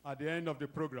be at the end of the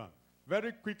program.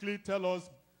 Very quickly tell us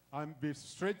and be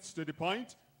straight to the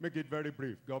point. Make it very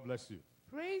brief. God bless you.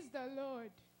 Praise the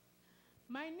Lord.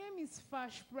 My name is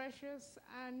Fash Precious,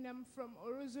 and I'm from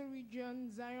Orozo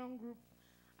Region, Zion Group.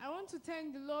 I want to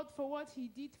thank the Lord for what he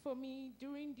did for me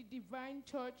during the divine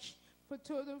touch for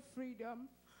total freedom.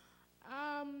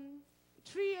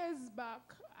 3 years back,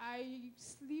 I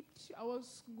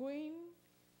was going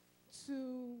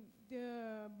to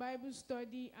the Bible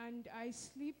study, and I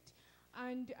slipped,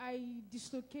 and I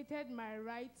dislocated my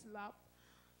right lap.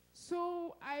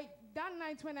 So that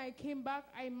night when I came back,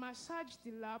 I massaged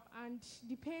the lap and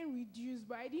the pain reduced,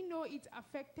 but I didn't know it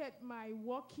affected my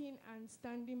walking and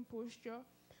standing posture.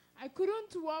 I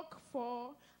couldn't walk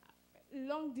for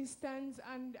long distance,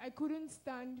 and I couldn't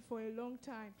stand for a long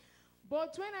time.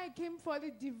 But when I came for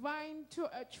the divine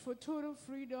touch for total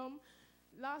freedom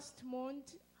last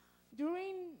month,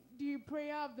 during the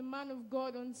prayer of the man of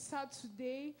God on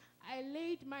Saturday, I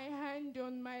laid my hand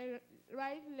on my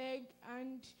right leg,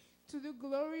 and to the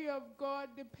glory of God,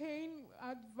 the pain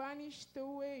had vanished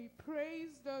away.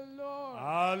 Praise the Lord.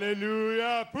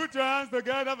 Hallelujah. Put your hands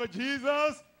together for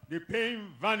Jesus. The pain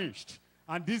vanished.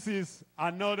 And this is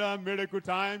another miracle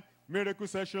time, miracle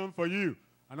session for you.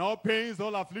 And all pains,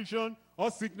 all affliction,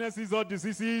 all sicknesses, all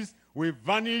diseases will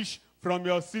vanish from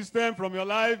your system, from your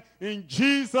life, in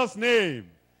Jesus' name.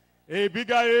 A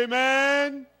bigger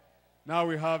amen. Now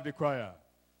we have the choir.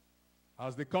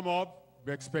 As they come up,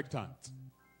 be expectant.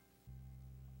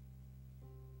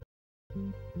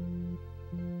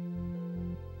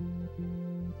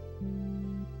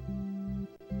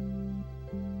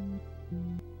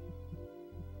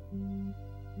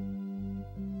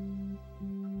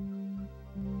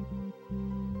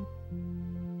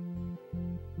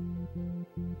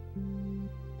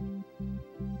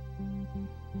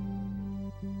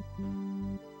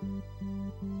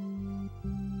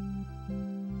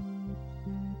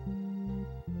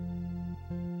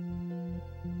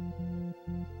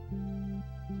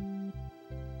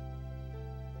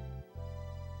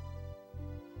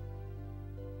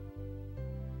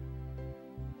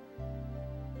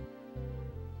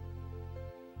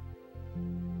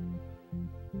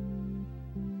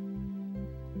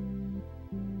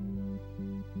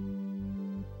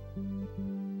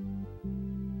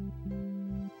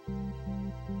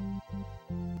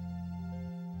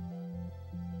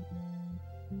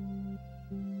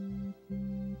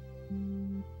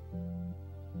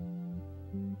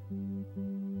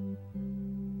 You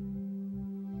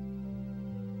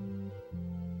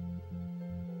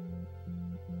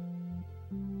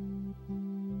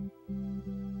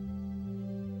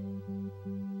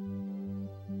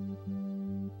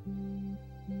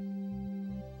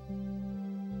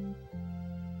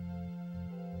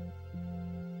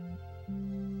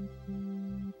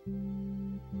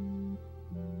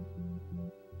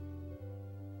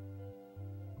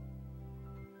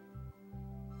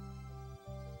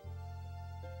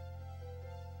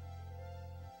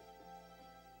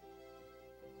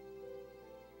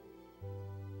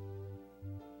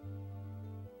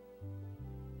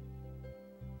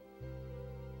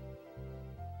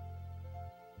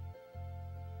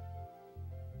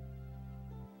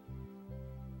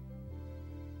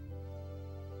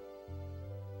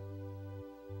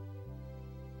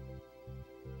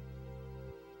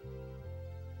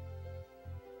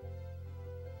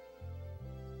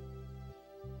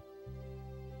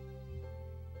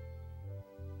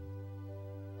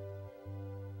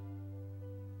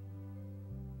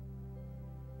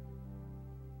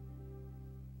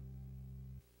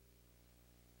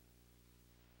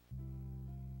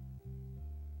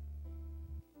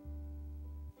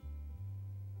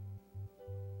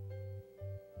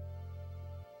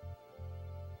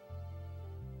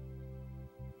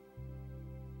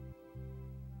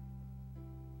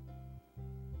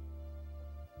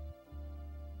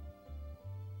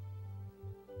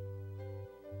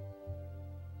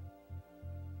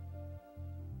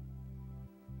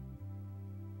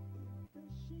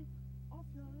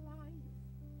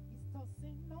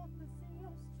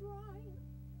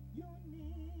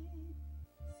need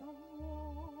someone.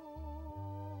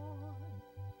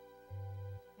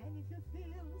 And if you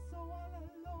feel so all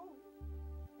alone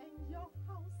and your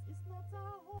house is not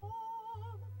a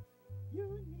home,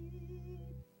 you need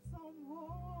someone.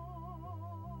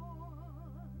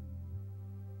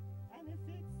 And if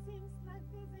it seems like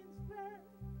this is fair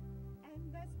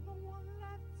and there's no one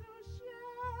left to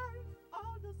share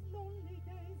all those lonely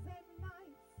days and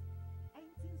nights, and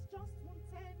things just won't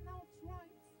turn out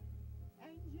right,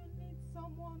 and you need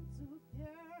someone to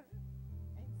care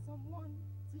and someone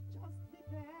to just be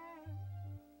there,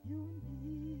 you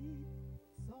need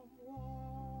someone.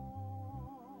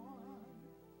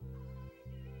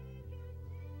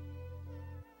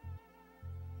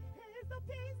 Here's the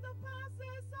peace that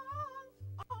passes all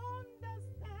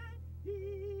understanding.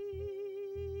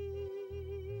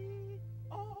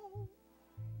 Oh,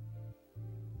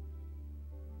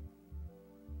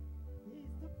 He's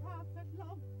the perfect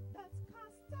love that's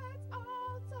casted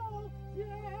out all fears.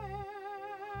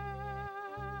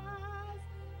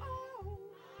 Oh,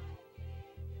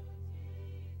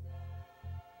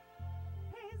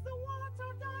 He's the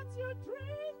water that you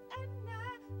drink and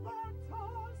never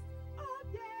thirst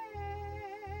again.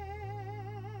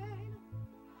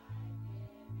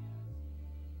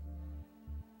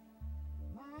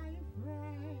 My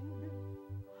friend,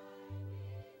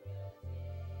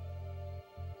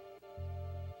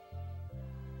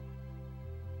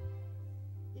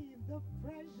 if the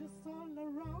pressure's all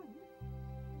around,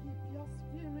 keep your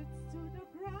spirits to the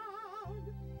ground.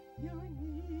 You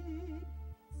need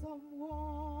someone.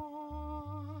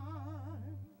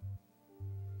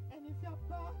 And if your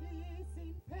body is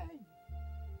in pain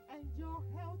and your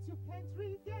health you can't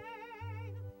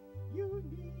regain, you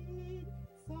need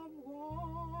someone.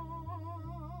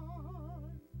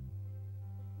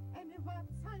 And if at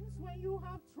times when you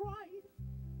have tried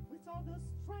with all the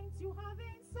strength you have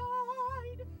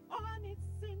inside, and it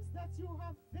seems that you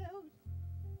have failed,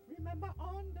 remember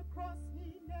on the cross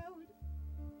He nailed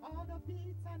all the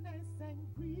bitterness and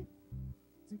grief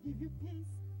to give you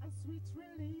peace and sweet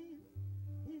relief.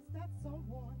 Is that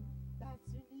someone that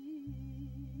you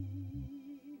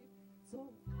need?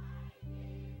 So I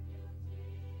give you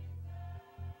Jesus.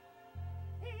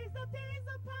 He's the peace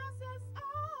that passes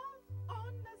all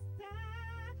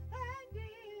understanding.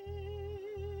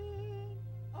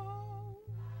 Oh,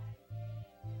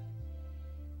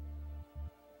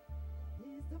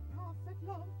 He's the perfect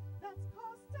love that's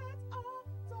casted out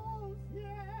all fears.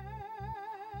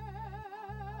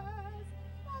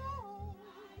 Oh,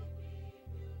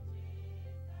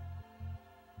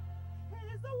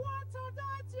 He's the water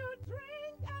that you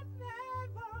drink and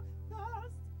never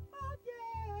thirst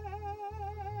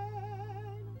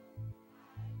again.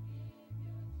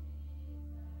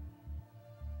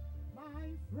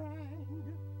 My friend,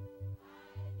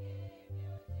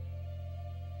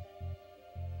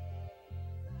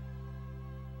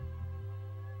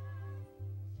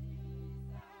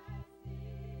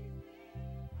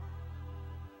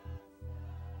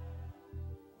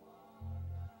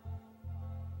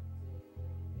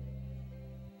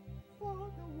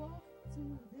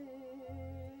 today.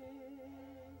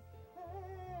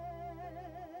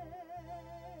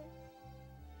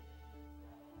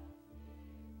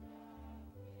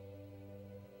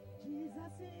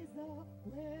 Jesus is the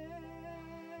way.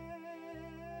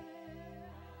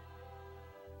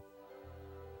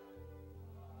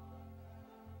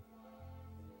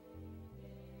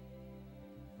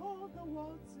 For the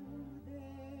world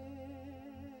today.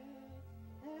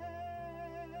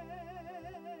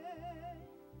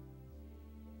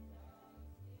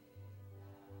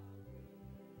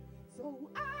 So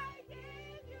I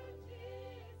give you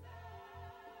Jesus.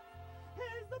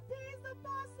 Here's the peace that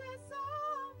passes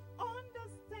all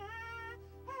understanding.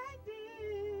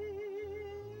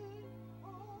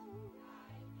 Oh,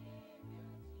 I give you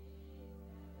Jesus.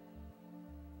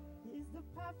 He's the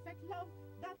perfect love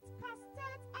that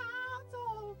casted out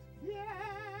all fears.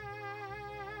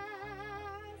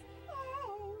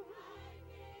 Oh, I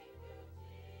give you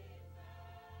Jesus.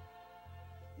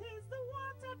 He's the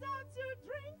water that you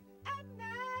drink and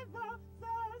never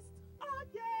thirst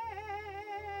again.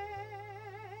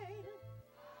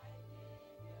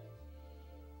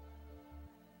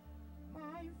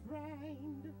 I give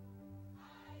you Jesus. My friend,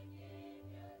 I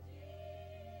give you Jesus.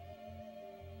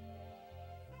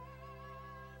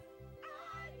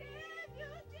 I give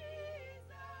you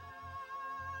Jesus.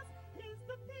 He's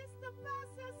the peace that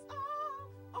passes all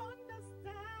understanding.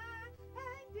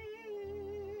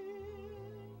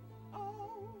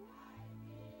 Oh, I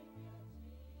give you Jesus.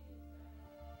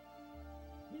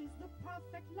 He's the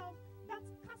perfect love that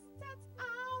casted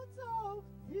out all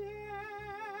fears.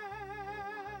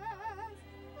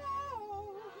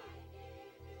 Oh, I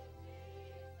give you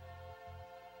Jesus.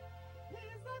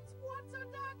 He's that water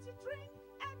that you drink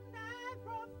and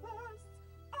never thirst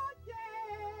again.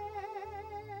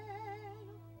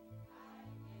 I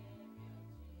give you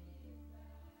Jesus.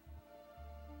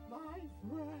 My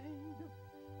friend,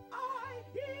 I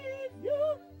give you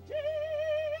Jesus.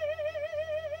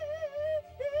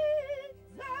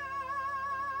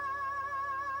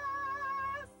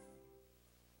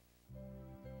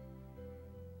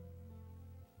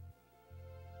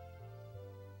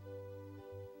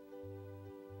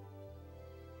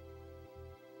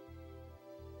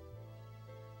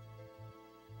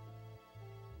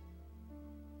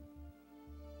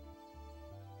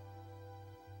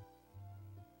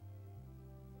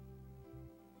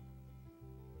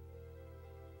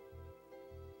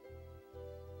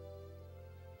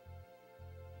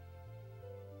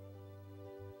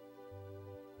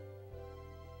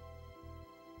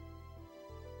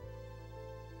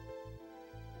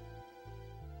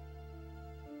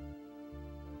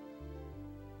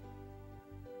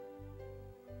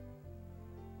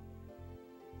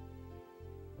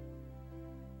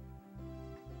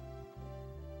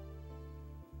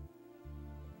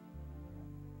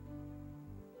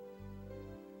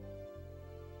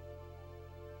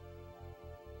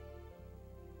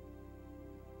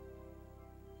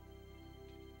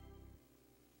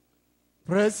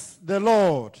 Praise the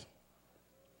Lord.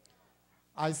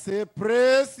 I say,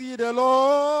 praise ye the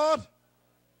Lord.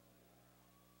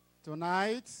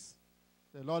 Tonight,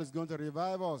 the Lord is going to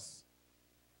revive us.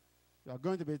 You are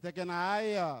going to be taken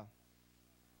higher.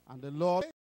 And the Lord,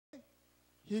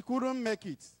 he couldn't make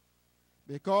it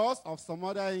because of some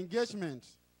other engagement.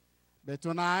 But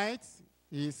tonight,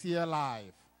 he is here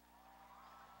live.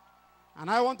 And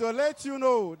I want to let you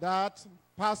know that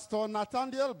Pastor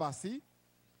Nathaniel Bassi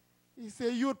is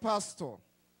a youth pastor.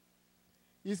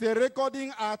 He's a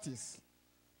recording artist.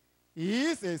 He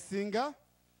is a singer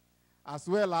as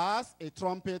well as a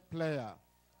trumpet player.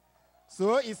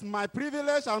 So it's my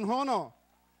privilege and honor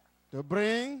to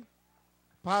bring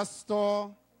Pastor,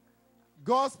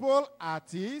 gospel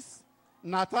artist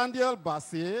Nathaniel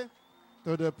Bassi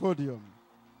to the podium.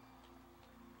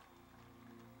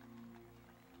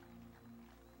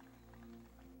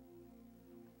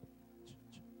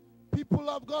 People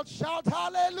of God, shout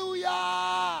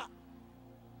hallelujah!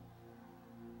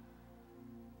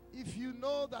 If you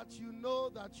know that you know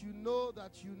that you know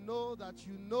that you know that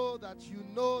you know that you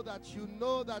know that you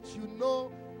know that you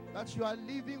know that you are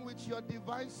living with your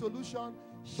divine solution,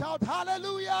 shout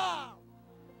hallelujah!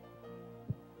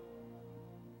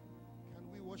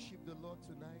 Can we worship the Lord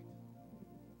tonight?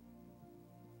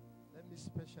 Let me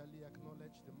specially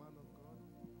acknowledge the man of God.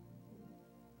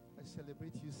 I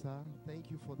celebrate you, sir.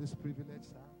 Thank you for this privilege,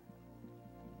 sir.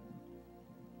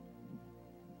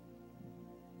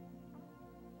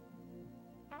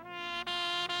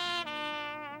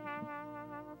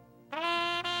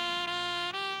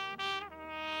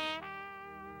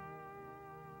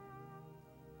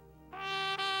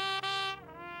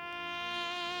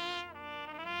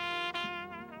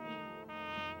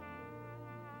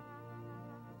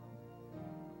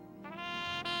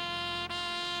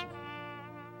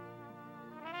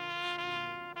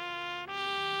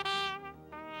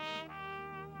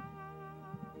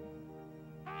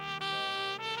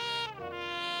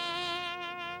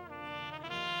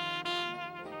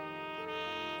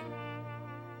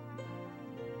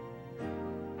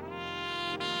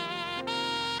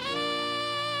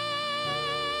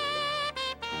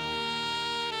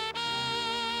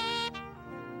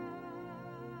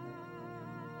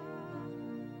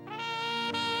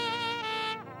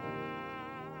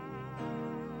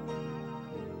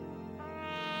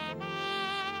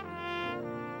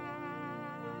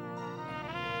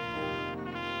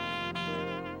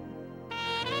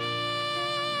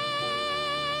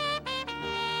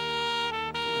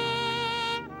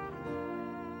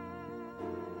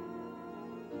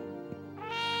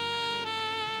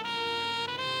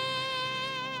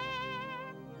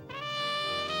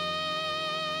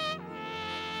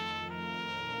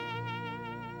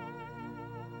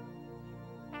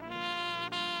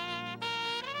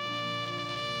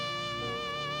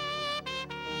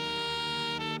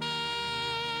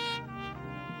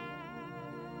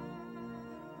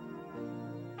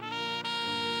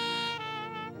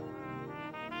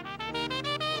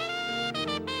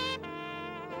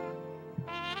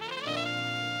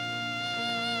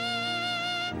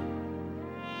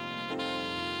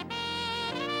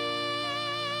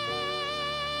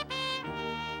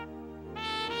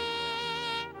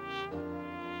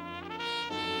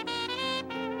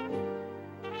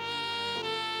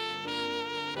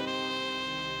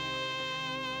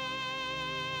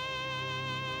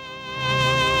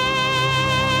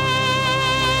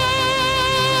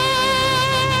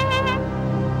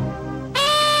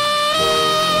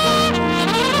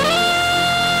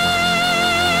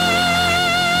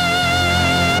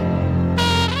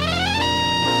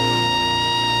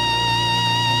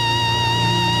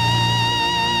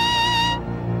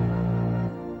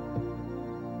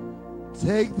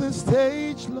 Take the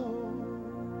stage, Lord,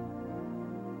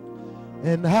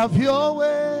 and have your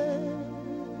way.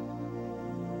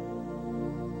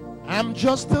 I'm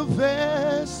just a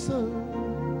vessel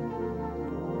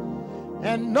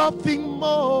and nothing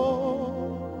more.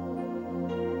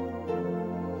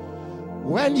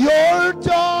 When you're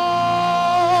done,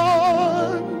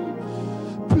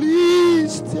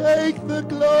 please take the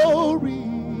glory.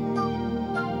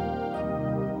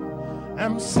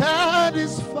 I'm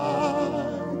satisfied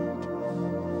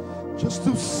just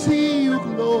to see you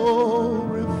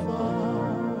glorified.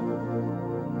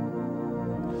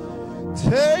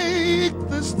 Take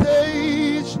the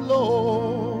stage,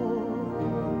 Lord,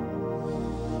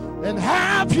 and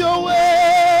have your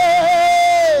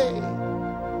way.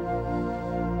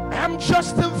 I'm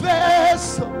just a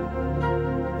vessel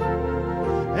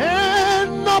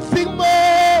and nothing more.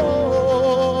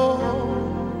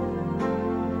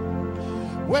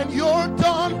 When you're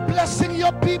done blessing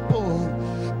your people,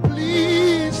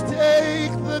 please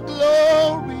take the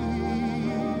glory.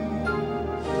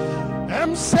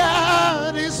 I'm satisfied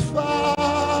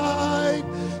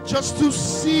just to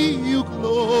see you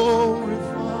glorified.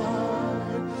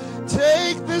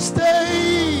 Take the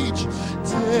stage,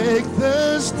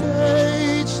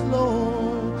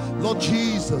 Lord, Lord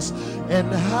Jesus,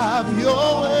 and have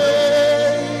your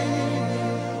way.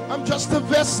 I'm just a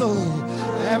vessel,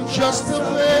 I'm just a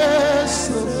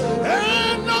vessel,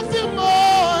 and nothing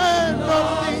more, and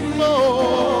nothing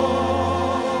more.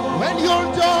 When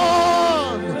you're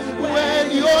done,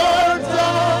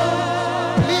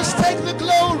 please take the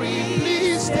glory,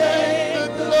 please take the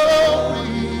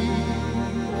glory.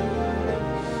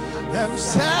 I'm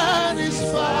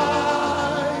satisfied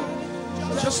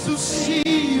just to see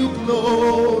you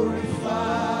glorified.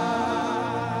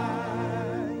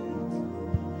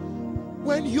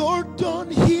 When you're done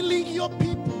healing your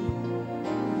people,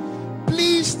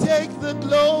 please take the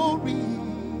glory.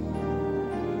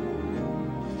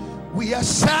 We are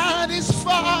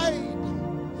satisfied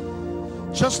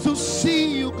just to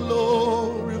see you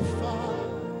glorified.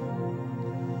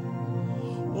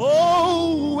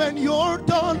 Oh, when you're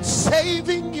done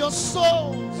saving your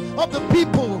souls of the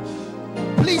people,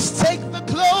 please take the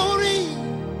glory.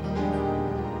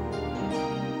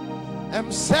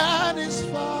 I'm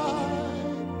satisfied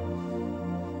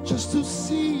just to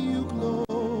see you glorified.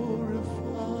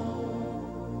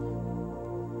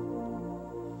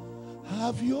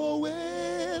 Have your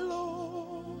way,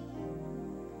 Lord.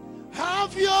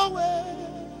 Have your way.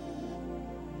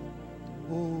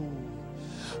 Oh,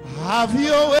 have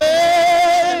your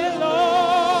way,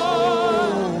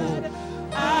 Lord.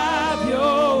 Have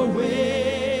your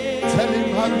way. Tell him,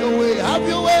 have your way, have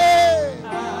your way.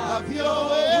 Have your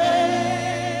way.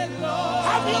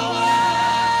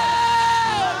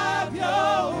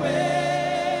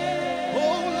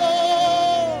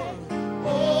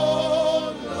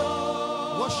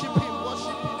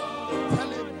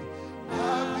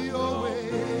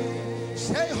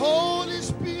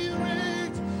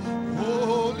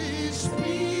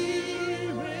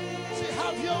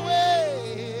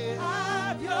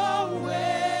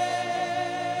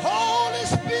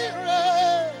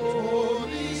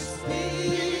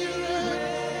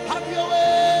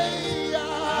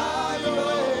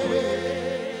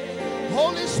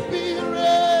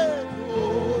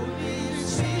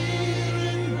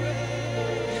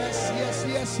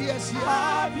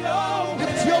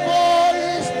 Lift your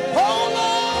voice, oh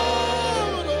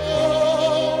Lord,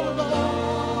 oh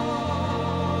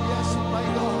Lord. Yes, my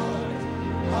God,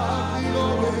 have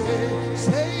your way.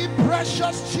 Say,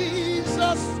 precious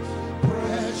Jesus,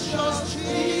 precious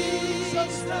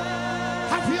Jesus,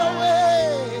 have your way,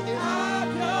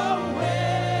 have your way.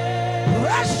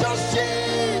 Precious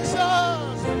Jesus,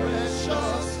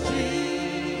 precious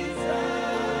Jesus.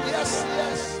 Yes,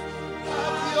 yes,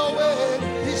 have your way.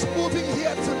 He's moving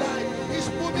here tonight. He's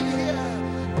moving here.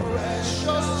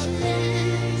 Precious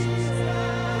Jesus,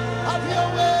 have your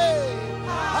way.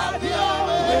 Have your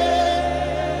way.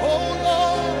 Oh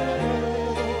Lord,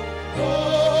 oh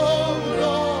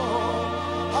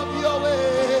Lord, have your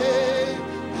way.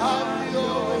 Have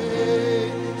your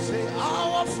way. Say,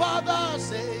 our Father.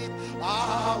 Say,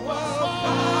 our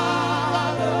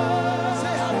Father.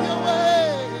 Say, have your way.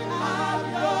 Have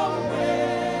your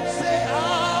way. Say,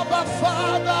 Abba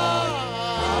Father.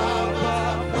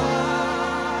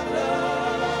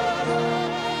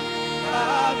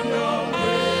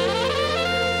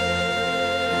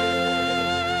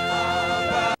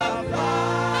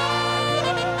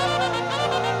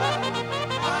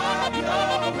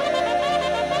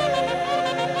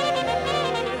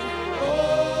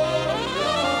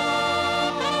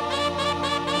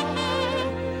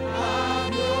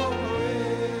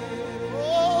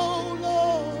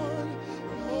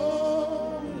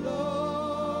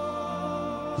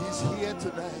 He's here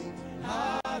tonight.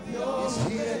 He's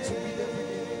here to meet every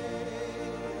need.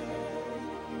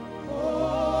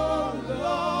 Oh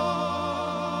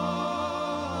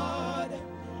Lord,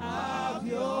 have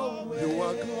your way. You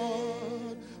are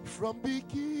God from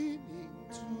beginning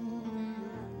to the end.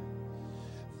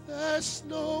 There's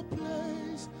no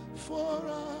place for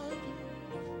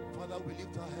argument. Father, we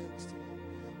lift our hands to you.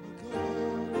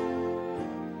 God.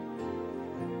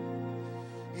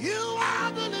 You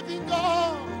are the living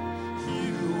God.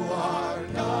 You are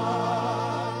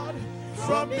God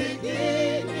from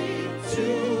beginning to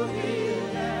the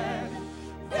end.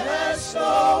 There's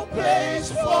no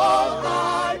place for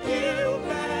argument.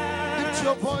 Lift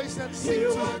your voice and sing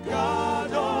You to are him.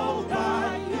 God all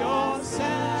by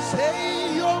yourself.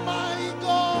 Say, you're my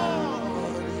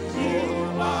God.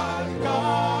 You are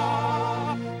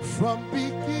God From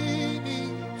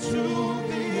beginning to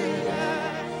the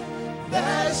end.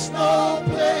 There's no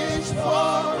place for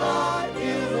argument.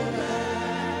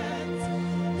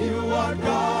 You are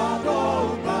God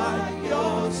all by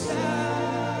yourself.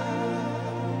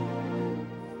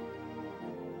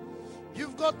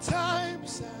 you've got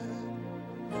times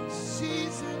and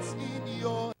seasons in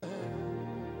your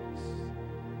hands.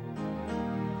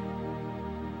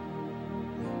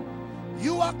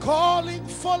 You are calling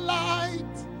for light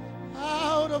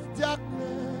out of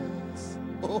darkness.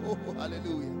 Oh,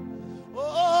 hallelujah.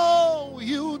 Oh,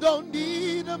 you don't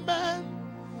need a man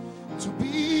to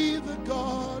be the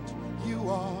God you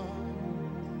are.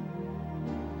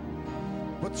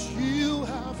 But you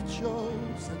have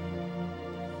chosen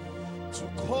to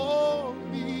call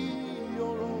me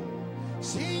your own.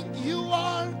 Sing, you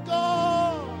are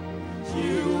God.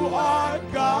 You are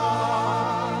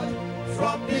God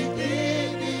from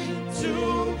beginning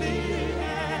to the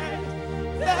end.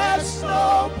 There's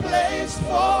no place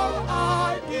for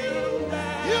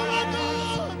argument. You are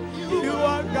God. You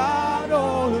are God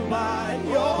all by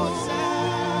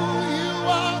yourself. You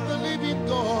are the living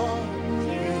God.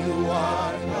 You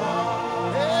are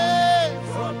God Hey,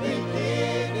 from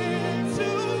beginning to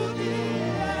the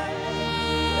end.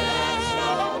 There's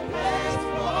no place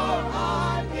for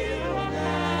argument.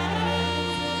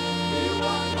 You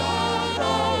are God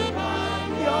all by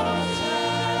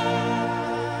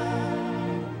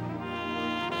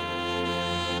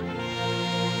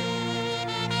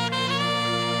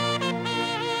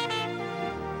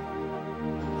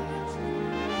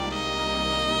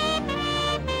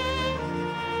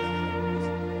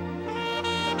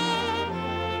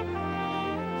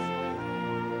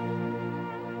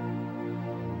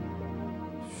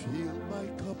fill my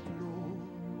cup, Lord.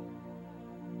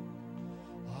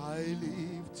 I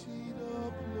lift it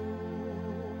up,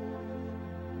 Lord.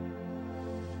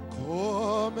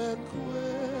 Come and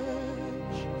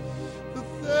quench the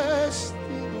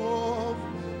thirsting of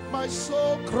my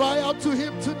soul. Cry out to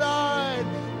him tonight.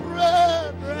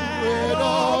 Bread, bread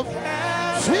of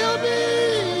heaven.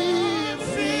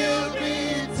 Fill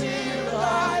me till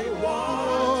I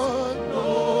want no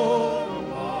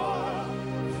more.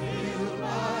 Fill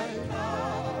my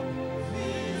cup,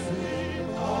 fill it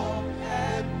up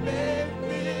and make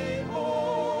me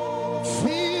whole.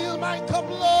 Fill my cup,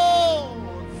 Lord.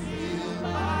 Fill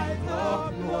my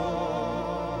cup,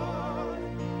 Lord.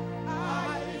 I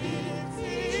lift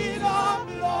it up,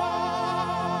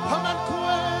 Lord. Come and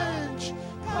quench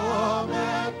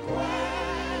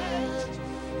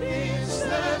this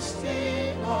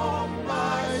thirsting of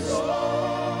my soul.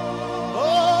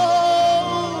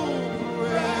 Oh,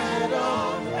 bread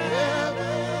of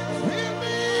heaven, fill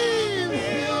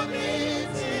me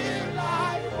till I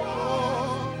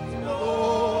want no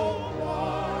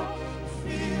more.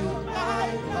 Fill my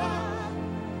cup,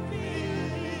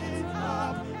 fill it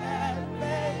up and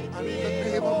make me. And in the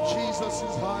name of Jesus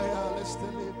is higher. Let's tell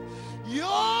him.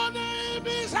 Your name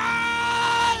is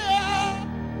higher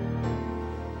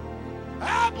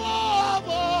above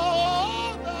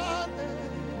all the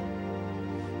name.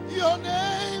 Your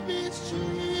name is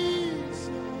Jesus.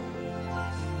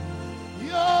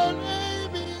 Your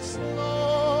name is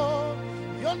Lord.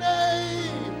 Your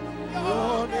name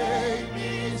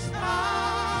is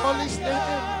higher. Call his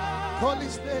name. Call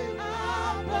his name.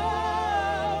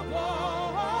 above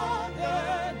all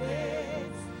the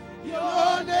names.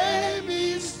 Your name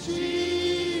is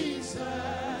Jesus.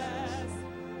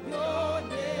 Your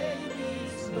name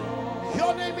is Lord.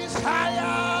 Your name is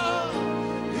higher.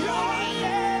 Your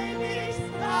name is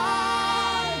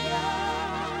higher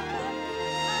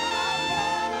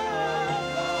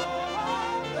above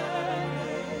all the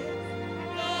names.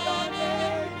 Your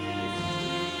name is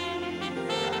Jesus.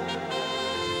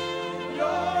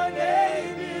 Your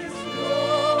name is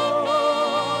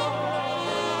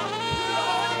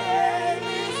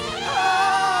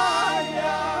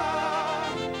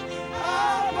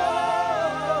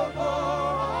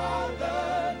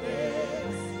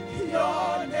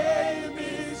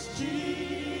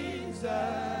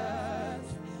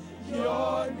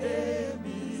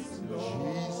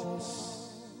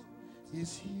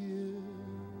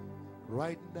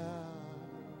right now.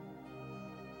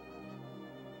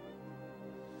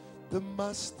 The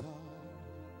Master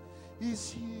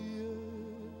is here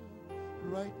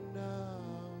right now.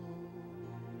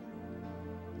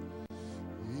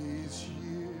 He's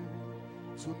here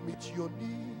to meet your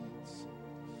needs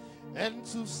and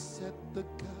to set the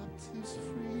captives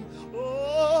free.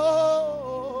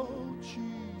 Oh,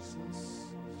 Jesus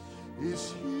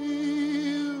is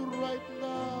here right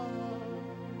now.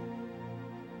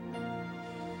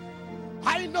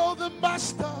 I know the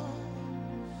Master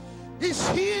is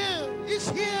here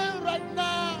right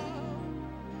now.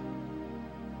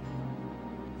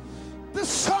 The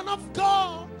Son of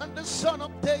God and the Son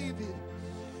of David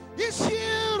is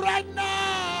here right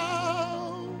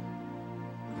now.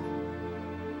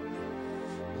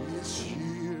 He is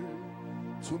here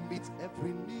to meet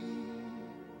every need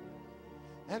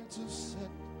and to set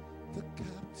the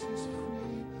captives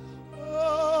free.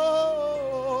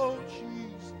 Oh,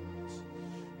 Jesus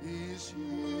is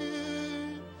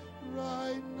here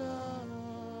right now.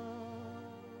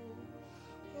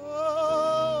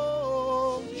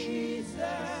 Oh,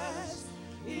 Jesus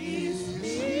is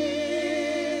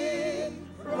here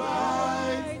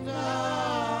right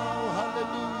now.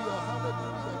 Hallelujah,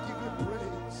 hallelujah. Give him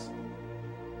praise.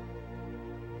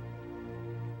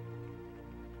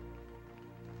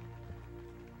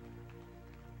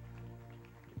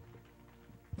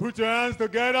 Put your hands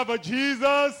together for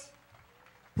Jesus.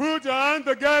 Put your hands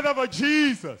together for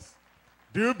Jesus.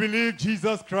 Do you believe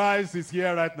Jesus Christ is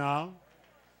here right now?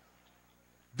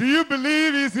 Do you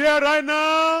believe he's here right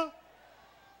now?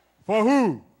 For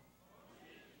who?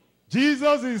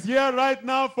 Jesus is here right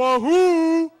now for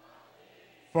who?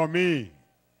 For me.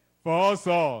 For us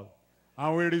all.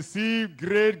 And we receive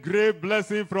great, great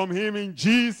blessing from him in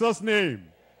Jesus'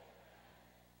 name.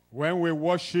 When we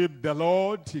worship the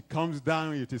Lord, he comes down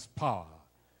with his power.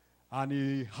 And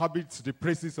he inhabits the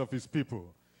praises of his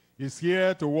people. He's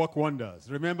here to work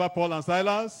wonders. Remember Paul and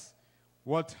Silas?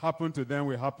 What happened to them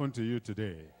will happen to you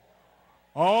today.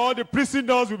 All the prison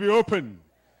doors will be opened.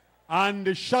 And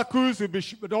the shackles will be,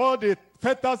 all the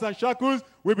fetters and shackles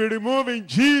will be removed in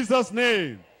Jesus'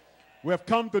 name. We have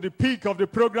come to the peak of the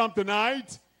program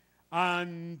tonight.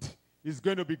 And it's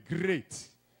going to be great,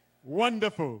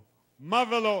 wonderful,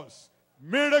 marvelous,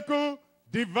 miracle,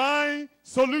 divine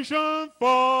solution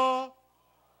for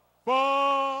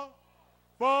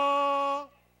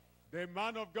the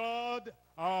man of God,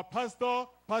 our pastor,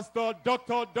 Pastor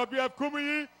Dr. W.F.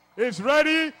 Kumuyi is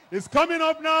ready. He's coming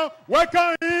up now.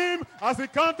 Welcome him as he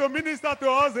comes to minister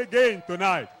to us again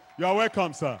tonight. You are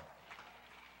welcome, sir.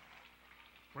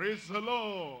 Praise the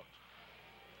Lord.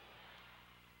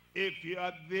 If you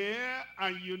are there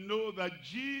and you know that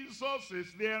Jesus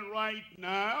is there right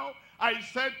now, I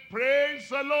said, praise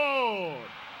the Lord.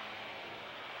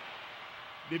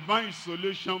 Divine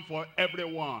solution for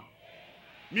everyone.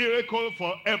 Miracle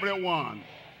for everyone.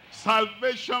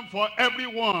 Salvation for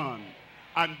everyone.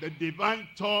 And the divine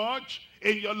touch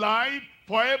in your life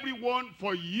for everyone,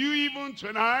 for you even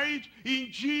tonight,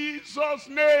 in Jesus'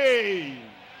 name.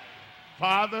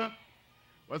 Father,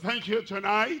 we thank you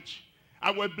tonight.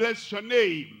 I will bless your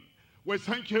name. We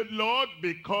thank you, Lord,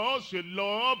 because you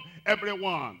love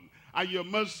everyone. And your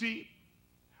mercy,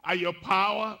 and your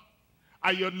power,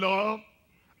 and your love,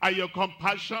 and your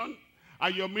compassion,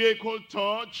 and your miracle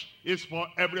touch is for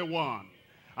everyone.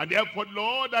 And therefore,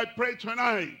 Lord, I pray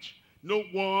tonight, no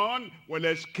one will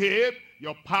escape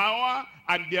your power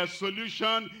and their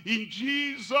solution in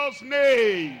Jesus'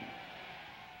 name.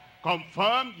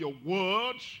 Confirm your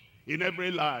words in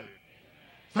every life.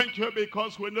 Thank you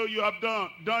because we know you have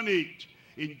done it.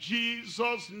 In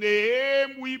Jesus'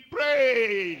 name we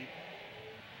pray.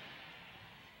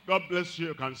 God bless you.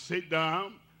 You can sit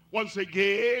down. Once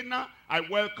again, I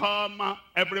welcome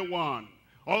everyone.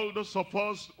 All those of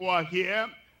us who are here,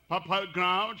 Papa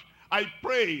Ground, I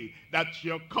pray that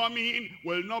your coming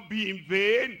will not be in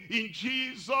vain in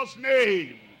Jesus'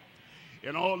 name.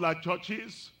 In all our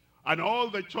churches and all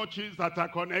the churches that are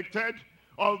connected,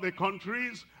 all the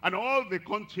countries and all the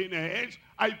continents,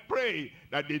 I pray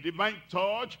that the divine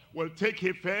touch will take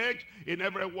effect in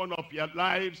every one of your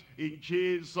lives in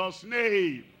Jesus'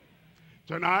 name.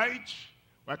 Tonight,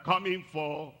 we're coming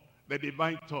for the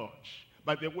divine touch.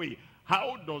 By the way,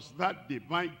 how does that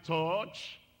divine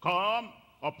touch come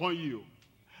upon you?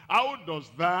 How does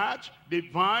that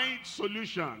divine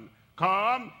solution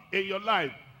come in your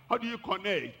life? How do you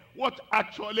connect? What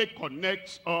actually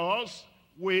connects us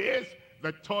with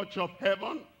the touch of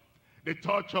heaven, the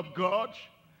touch of God,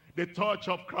 the touch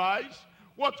of Christ?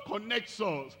 What connects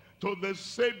us to the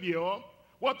Savior?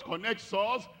 What connects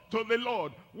us to the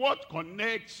Lord? What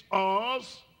connects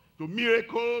us to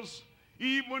miracles,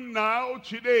 even now,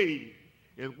 today,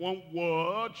 is one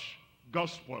word,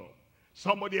 gospel.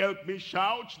 Somebody help me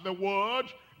shout the word,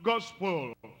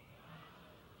 gospel.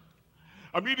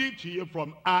 I'm reading to you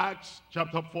from Acts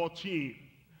chapter 14.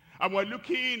 And we're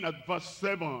looking at verse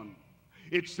 7.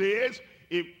 It says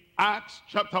in Acts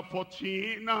chapter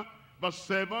 14, verse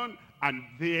 7, and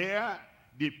there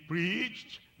they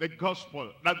preached the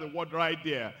gospel. That's the word right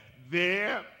there.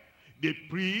 There they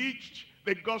preached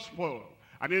the gospel.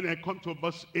 And then I come to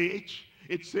verse 8.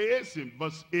 It says in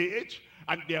verse 8,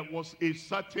 and there was a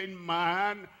certain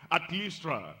man at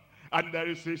Lystra, and there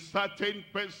is a certain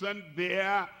person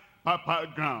there,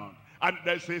 Papa ground. And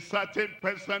there's a certain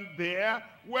person there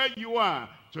where you are.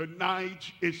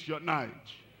 Tonight is your night.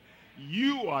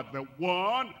 You are the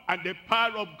one, and the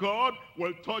power of God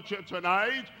will touch you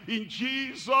tonight in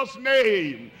Jesus'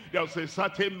 name. There's a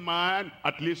certain man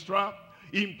at Lystra,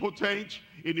 impotent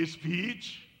in his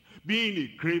speech, being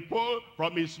a cripple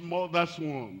from his mother's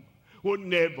womb, who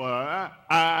never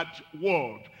had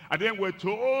word. And then we're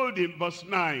told in verse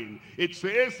 9, it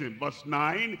says in verse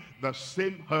 9, the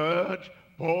same heard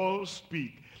Paul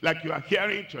speak. Like you are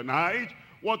hearing tonight,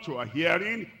 what you are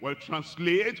hearing will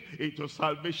translate into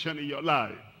salvation in your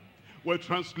life, will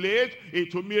translate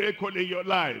into miracle in your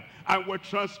life, and will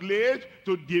translate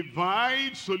to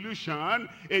divine solution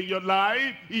in your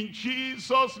life in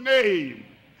Jesus' name.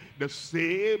 The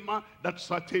same, that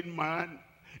certain man,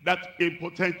 that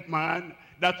impotent man,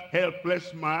 that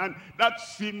helpless man, that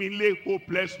seemingly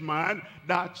hopeless man,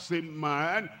 that same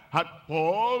man had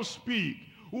Paul speak,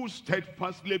 who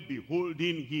steadfastly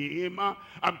beholding him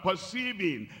and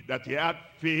perceiving that he had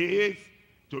faith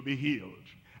to be healed.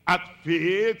 Had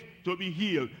faith to be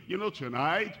healed. You know,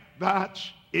 tonight, that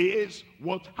is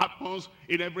what happens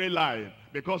in every life.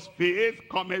 Because faith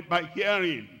cometh by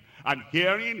hearing, and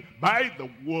hearing by the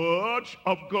word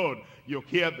of God. You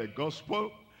hear the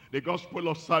gospel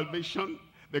of salvation,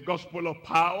 the gospel of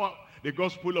power, the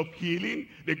gospel of healing,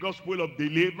 the gospel of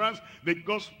deliverance, the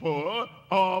gospel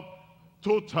of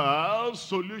total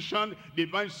solution,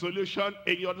 divine solution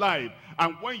in your life.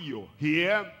 And when you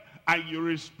hear and you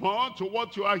respond to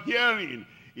what you are hearing,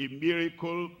 a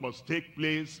miracle must take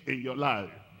place in your life.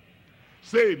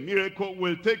 Say, a miracle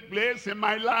will take place in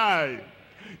my life.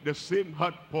 The same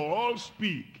heard Paul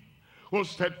speak, who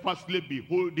steadfastly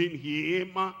beholding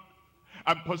him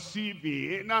and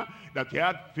perceiving that he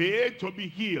had faith to be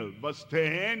healed. Verse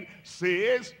 10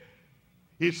 says,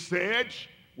 he said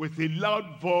with a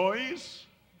loud voice,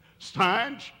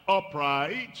 stand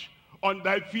upright on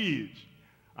thy feet.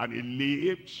 And he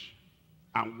lived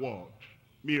and walked.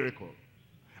 Miracle.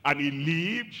 And he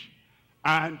lived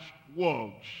and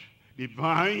walked.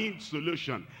 Divine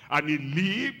solution. And he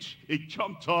lived, he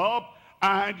jumped up,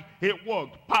 and he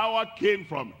walked. Power came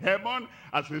from heaven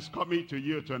as it's coming to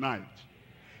you tonight.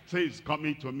 Say, it's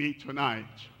coming to me tonight.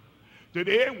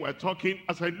 Today we're talking,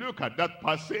 as I look at that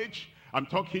passage, I'm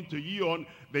talking to you on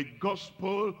the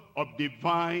gospel of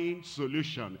divine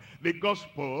solution. The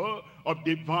gospel of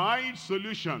divine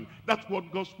solution. That's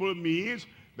what gospel means.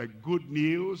 The good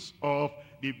news of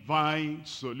divine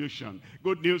solution.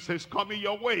 Good news is coming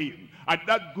your way. And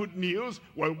that good news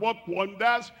will work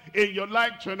wonders in your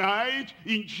life tonight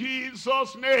in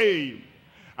Jesus' name.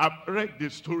 I've read the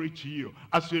story to you.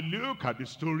 As you look at the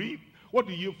story, what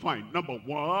do you find? Number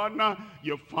one,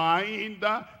 you find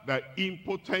the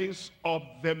impotence of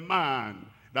the man.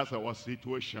 That's our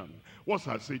situation. What's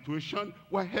our situation?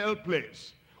 We're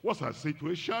helpless. What's our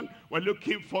situation? We're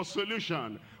looking for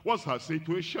solution. What's our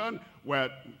situation? We're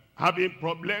having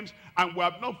problems, and we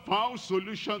have not found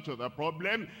solution to the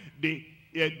problem. The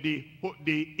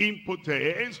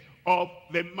impotence of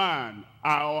the man,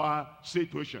 our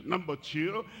situation. Number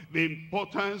two, the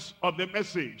importance of the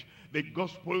message. The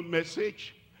gospel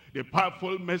message, the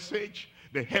powerful message,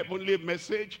 the heavenly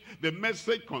message, the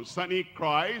message concerning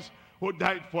Christ, who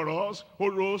died for us,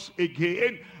 who rose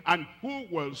again, and who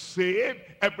will save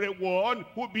everyone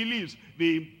who believes.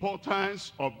 The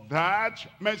importance of that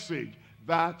message.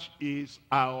 That is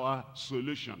our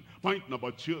solution. Point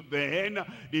number two then,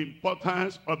 the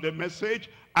importance of the message,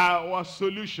 our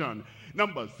solution.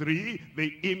 Number three,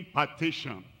 the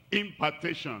impartation.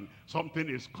 Impartation. Something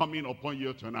is coming upon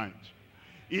you tonight.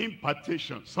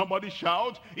 Impartation. Somebody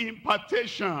shout,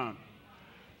 impartation.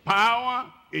 Power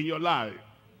in your life.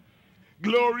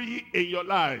 Glory in your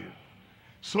life.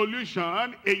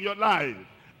 Solution in your life.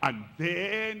 And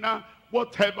then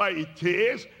whatever it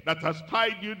is that has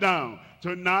tied you down,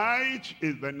 tonight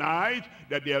is the night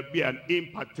that there'll be an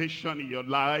impartation in your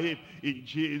life in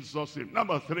Jesus' name.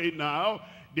 Number three now,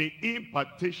 the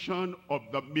impartation of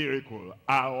the miracle,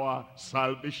 our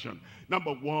salvation.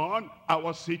 Number one,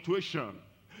 our situation.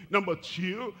 Number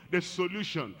two, the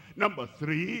solution. Number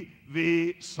three,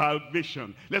 the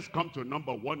salvation. Let's come to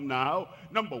number one now.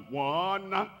 Number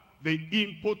one, the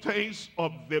impotence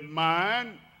of the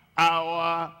man,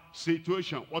 our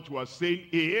situation. What we are saying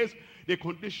is the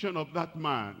condition of that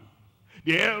man,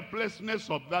 the helplessness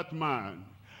of that man,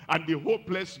 and the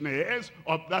hopelessness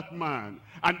of that man,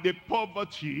 and the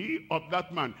poverty of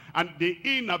that man, and the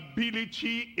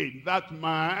inability in that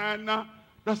man.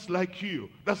 That's like you,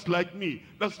 that's like me,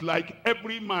 that's like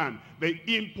every man. The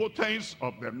impotence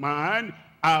of the man,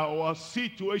 our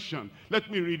situation.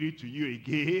 Let me read it to you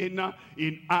again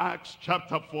in Acts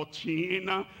chapter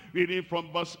 14, reading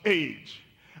from verse 8.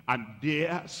 And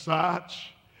there sat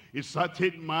a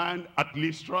certain man at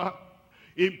Lystra,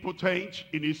 impotent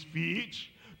in his feet,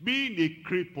 being a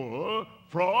cripple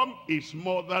from his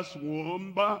mother's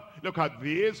womb. Look at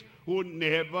this, who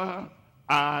never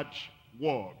had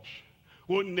walked.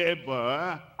 Who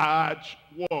never had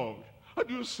walked. How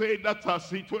do you say that's our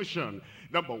situation?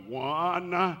 Number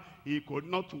one, he could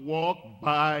not walk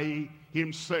by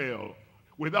himself.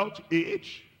 Without aid,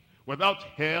 without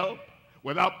help,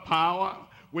 without power,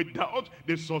 without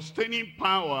the sustaining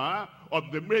power of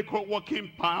the miracle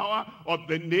working power of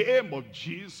the name of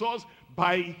Jesus,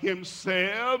 by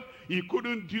himself, he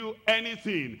couldn't do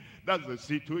anything. That's the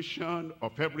situation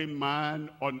of every man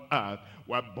on earth.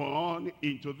 We're born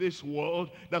into this world.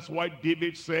 That's why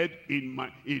David said,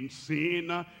 in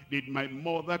sin did my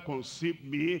mother conceive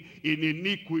me, in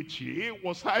iniquity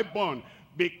was I born.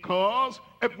 Because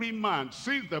every man,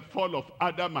 since the fall of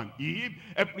Adam and Eve,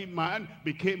 every man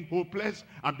became hopeless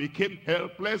and became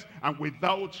helpless, and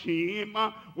without him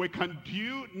we can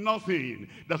do nothing.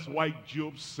 That's why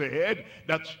Job said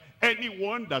that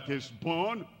anyone that is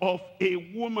born of a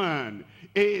woman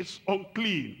is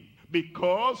unclean,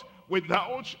 because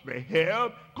without the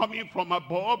help coming from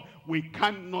above, we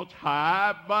cannot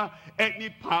have any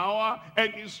power,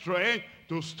 any strength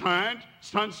to stand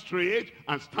straight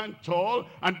and stand tall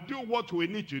and do what we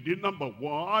need to do. Number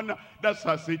one, that's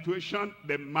our situation.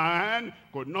 The man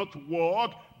could not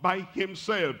walk by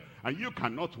himself. And you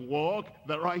cannot walk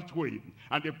the right way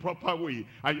and the proper way.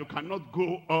 And you cannot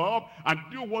go up and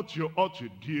do what you ought to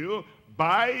do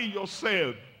by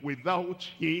yourself. Without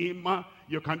him,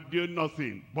 you can do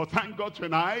nothing. But thank God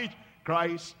tonight,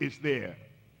 Christ is there.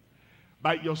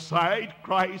 By your side,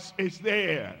 Christ is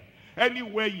there.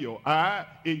 Anywhere you are,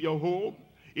 in your home,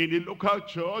 in a local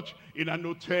church, in an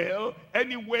hotel,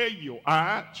 anywhere you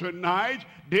are tonight,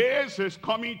 this is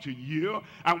coming to you.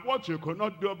 And what you could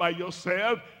not do by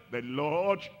yourself, the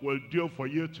Lord will do for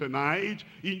you tonight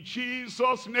in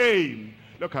Jesus' name.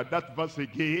 Look at that verse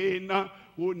again.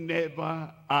 Who never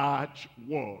had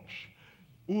worked.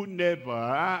 Who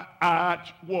never had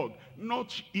worked.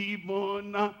 Not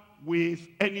even with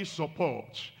any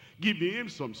support. Give him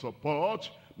some support.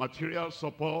 Material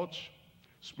support,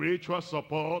 spiritual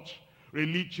support,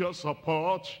 religious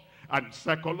support, and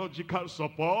psychological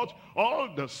support, all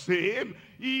the same,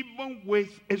 even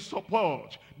with a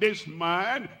support. This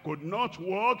man could not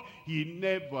walk. He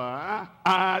never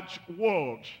had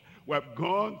walked. We have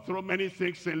gone through many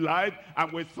things in life,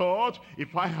 and we thought,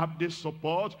 if I have this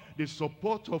support, the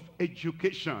support of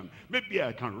education, maybe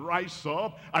I can rise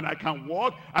up and I can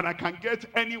walk and I can get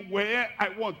anywhere I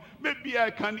want. Maybe I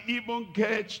can even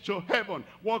get to heaven,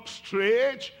 walk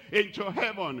straight into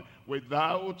heaven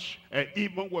without,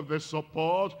 even with the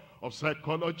support of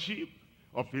psychology,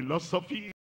 of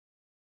philosophy,